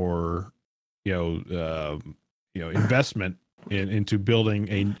for, investment into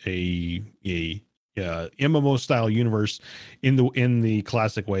building a MMO style universe in the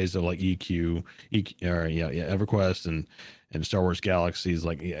classic ways of like EverQuest and Star Wars Galaxies.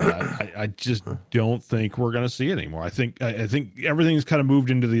 Like, I just don't think we're gonna see it anymore. I think everything's kind of moved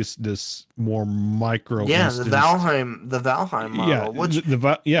into this more micro. Yeah, instance. the Valheim model.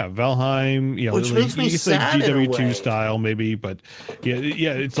 Yeah, Valheim. Which makes me sad. GW2 style maybe, but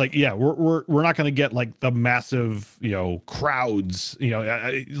it's like we're not gonna get like the massive crowds.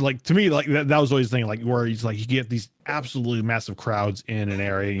 Like to me like that was always the thing like where he's like you get these absolutely massive crowds in an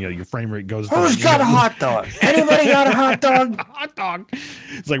area. Your frame rate goes. Who's got a hot dog? Anybody got a hot dog? Hot dog.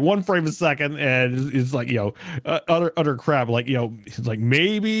 It's like 1 frame a second, and it's like utter crap. Like it's like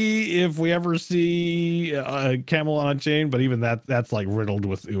maybe if we ever see a Camel on a Chain, but even that's like riddled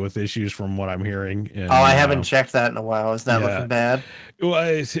with issues from what I'm hearing. And, I haven't checked that in a while. Is that looking bad?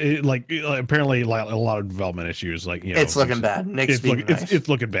 Well, apparently like a lot of development issues. Like it's looking bad. Nick's nice. It's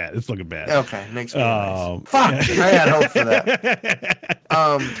looking bad. It's looking bad. Okay, Nick's being nice. Fuck, I had hope for that.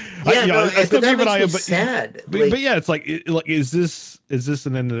 I still keep an eye on, but sad. But yeah, it's like is this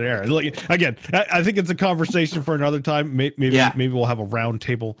an end of the era? Like again, I think it's a conversation for another time. Maybe we'll have a round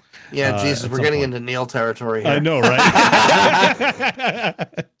table. Yeah, Jesus, we're getting into Neil territory here. I know, right?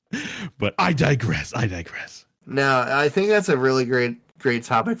 But I digress. No, I think that's a really great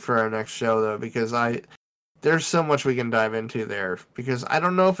topic for our next show, though, because there's so much we can dive into there. Because I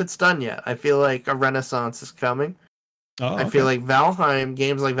don't know if it's done yet. I feel like a renaissance is coming. Oh, okay. I feel like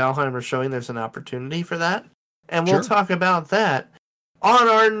games like Valheim are showing there's an opportunity for that. And we'll talk about that on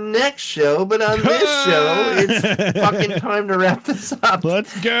our next show. But on this show, it's fucking time to wrap this up.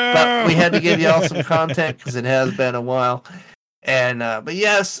 Let's go! But we had to give y'all some content because it has been a while. And but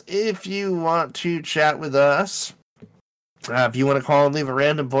yes, if you want to chat with us, if you want to call and leave a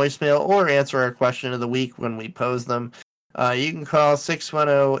random voicemail or answer our question of the week when we pose them, you can call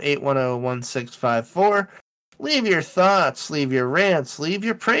 610-810-1654. Leave your thoughts, leave your rants, leave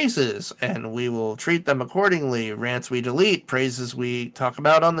your praises, and we will treat them accordingly. Rants we delete, praises we talk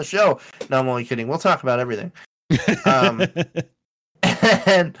about on the show. No, I'm only kidding. We'll talk about everything.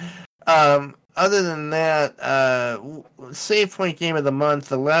 And other than that, Save Point Game of the Month.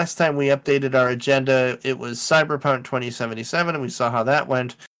 The last time we updated our agenda, it was Cyberpunk 2077, and we saw how that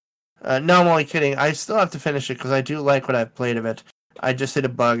went. No, I'm only kidding. I still have to finish it because I do like what I've played of it. I just hit a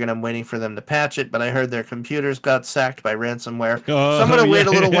bug and I'm waiting for them to patch it, but I heard their computers got sacked by ransomware. So I'm going to wait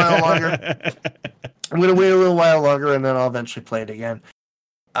a little while longer. I'm going to wait a little while longer and then I'll eventually play it again.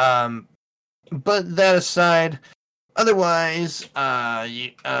 But that aside, otherwise,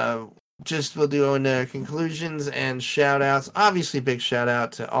 just we'll do into conclusions and shout outs. Obviously, big shout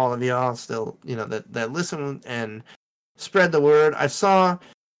out to all of y'all still, that listen and spread the word. I saw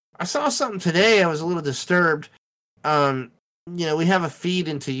something today. I was a little disturbed. We have a feed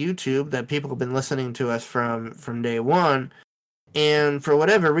into YouTube that people have been listening to us from day one, and for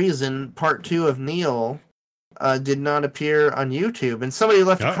whatever reason, part 2 of Neil did not appear on YouTube, and somebody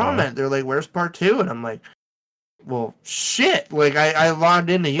left a comment. They're like, "Where's part 2?" And I'm like, "Well, shit!" Like I logged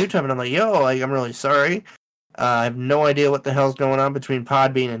into YouTube and I'm like, "Yo, I'm really sorry. I have no idea what the hell's going on between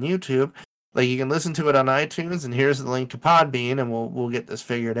Podbean and YouTube. Like, you can listen to it on iTunes, and here's the link to Podbean, and we'll get this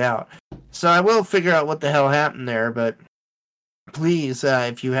figured out." So I will figure out what the hell happened there, but. Please,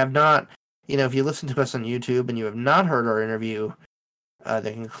 if you have not, if you listen to us on YouTube and you have not heard our interview,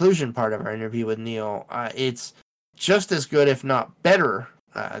 the conclusion part of our interview with Neil, it's just as good, if not better,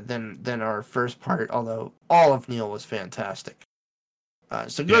 than our first part, although all of Neil was fantastic.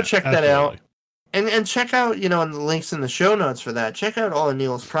 So go check that out. And check out, and the links in the show notes for that. Check out all of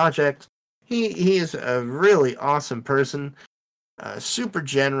Neil's projects. He is a really awesome person. Super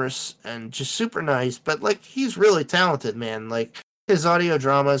generous and just super nice, but he's really talented, man. His audio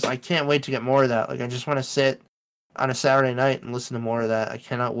dramas, I can't wait to get more of that. I just want to sit on a Saturday night and listen to more of that. I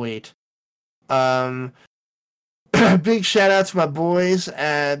cannot wait. Big shout out to my boys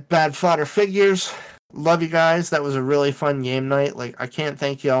at Bad Fodder Figures. Love you guys. That was a really fun game night. I can't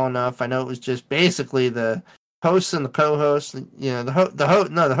thank you all enough. I know it was just basically the hosts and the co-hosts. The host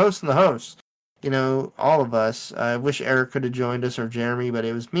and the hosts. All of us. I wish Eric could have joined us or Jeremy, but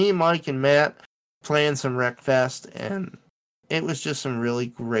it was me, Mike, and Matt playing some Wreckfest, and it was just some really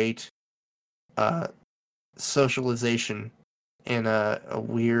great socialization in a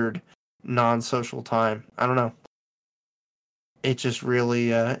weird, non-social time. I don't know. It just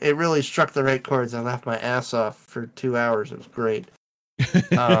really, really struck the right chords. I laughed my ass off for 2 hours. It was great.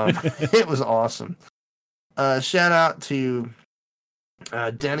 It was awesome. Shout out to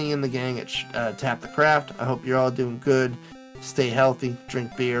Denny and the gang at Tap the Craft. I hope you're all doing good. Stay healthy.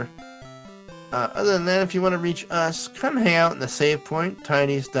 Drink beer. Other than that, if you want to reach us, come hang out in the save point,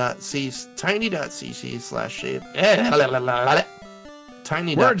 tiny.cc/save.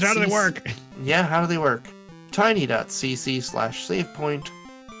 Tiny. Words, how do they work? Yeah, how do they work? Tiny.cc/savepoint.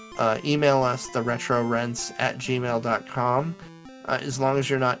 Email us, theretrorents@gmail.com. As long as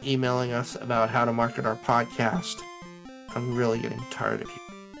you're not emailing us about how to market our podcast. I'm really getting tired of you.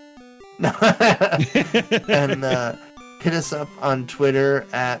 And hit us up on Twitter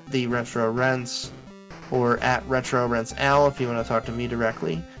at the Retro Rents or at Retro Rents Al if you want to talk to me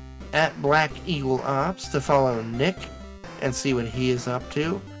directly. At Black Eagle Ops to follow Nick and see what he is up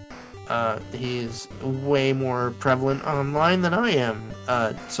to. He is way more prevalent online than I am,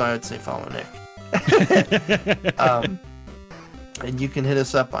 so I would say follow Nick. And you can hit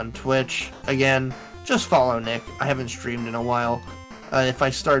us up on Twitch. Again, just follow Nick. I haven't streamed in a while. If I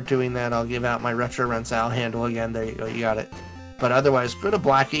start doing that, I'll give out my Retro Rents Al handle again. There you go, you got it. But otherwise, go to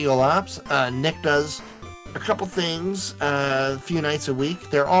Black Eagle Ops. Nick does a couple things a few nights a week.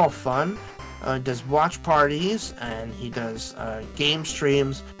 They're all fun. He does watch parties, and he does game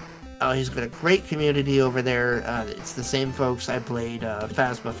streams. He's got a great community over there. It's the same folks I played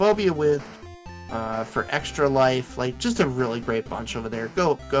Phasmophobia with for Extra Life. Just a really great bunch over there.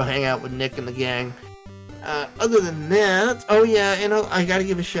 Go hang out with Nick and the gang. Other than that, oh yeah, I gotta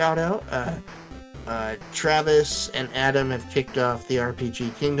give a shout out. Travis and Adam have kicked off the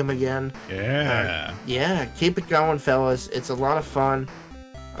RPG Kingdom again. Yeah. Yeah, keep it going, fellas. It's a lot of fun.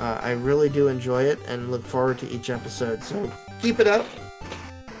 I really do enjoy it and look forward to each episode. So keep it up.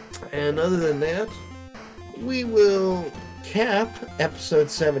 And other than that, we will cap episode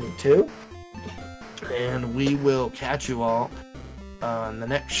 72. And we will catch you all on the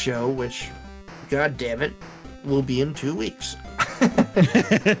next show, which, god damn it, will be in 2 weeks.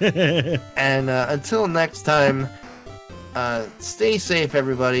 And until next time, stay safe,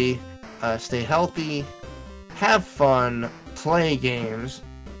 everybody. Stay healthy. Have fun. Play games.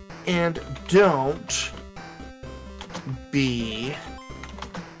 And don't be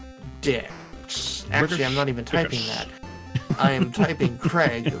dicks. Actually, I'm not even typing that. I am typing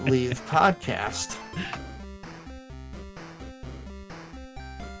Craig leave podcast.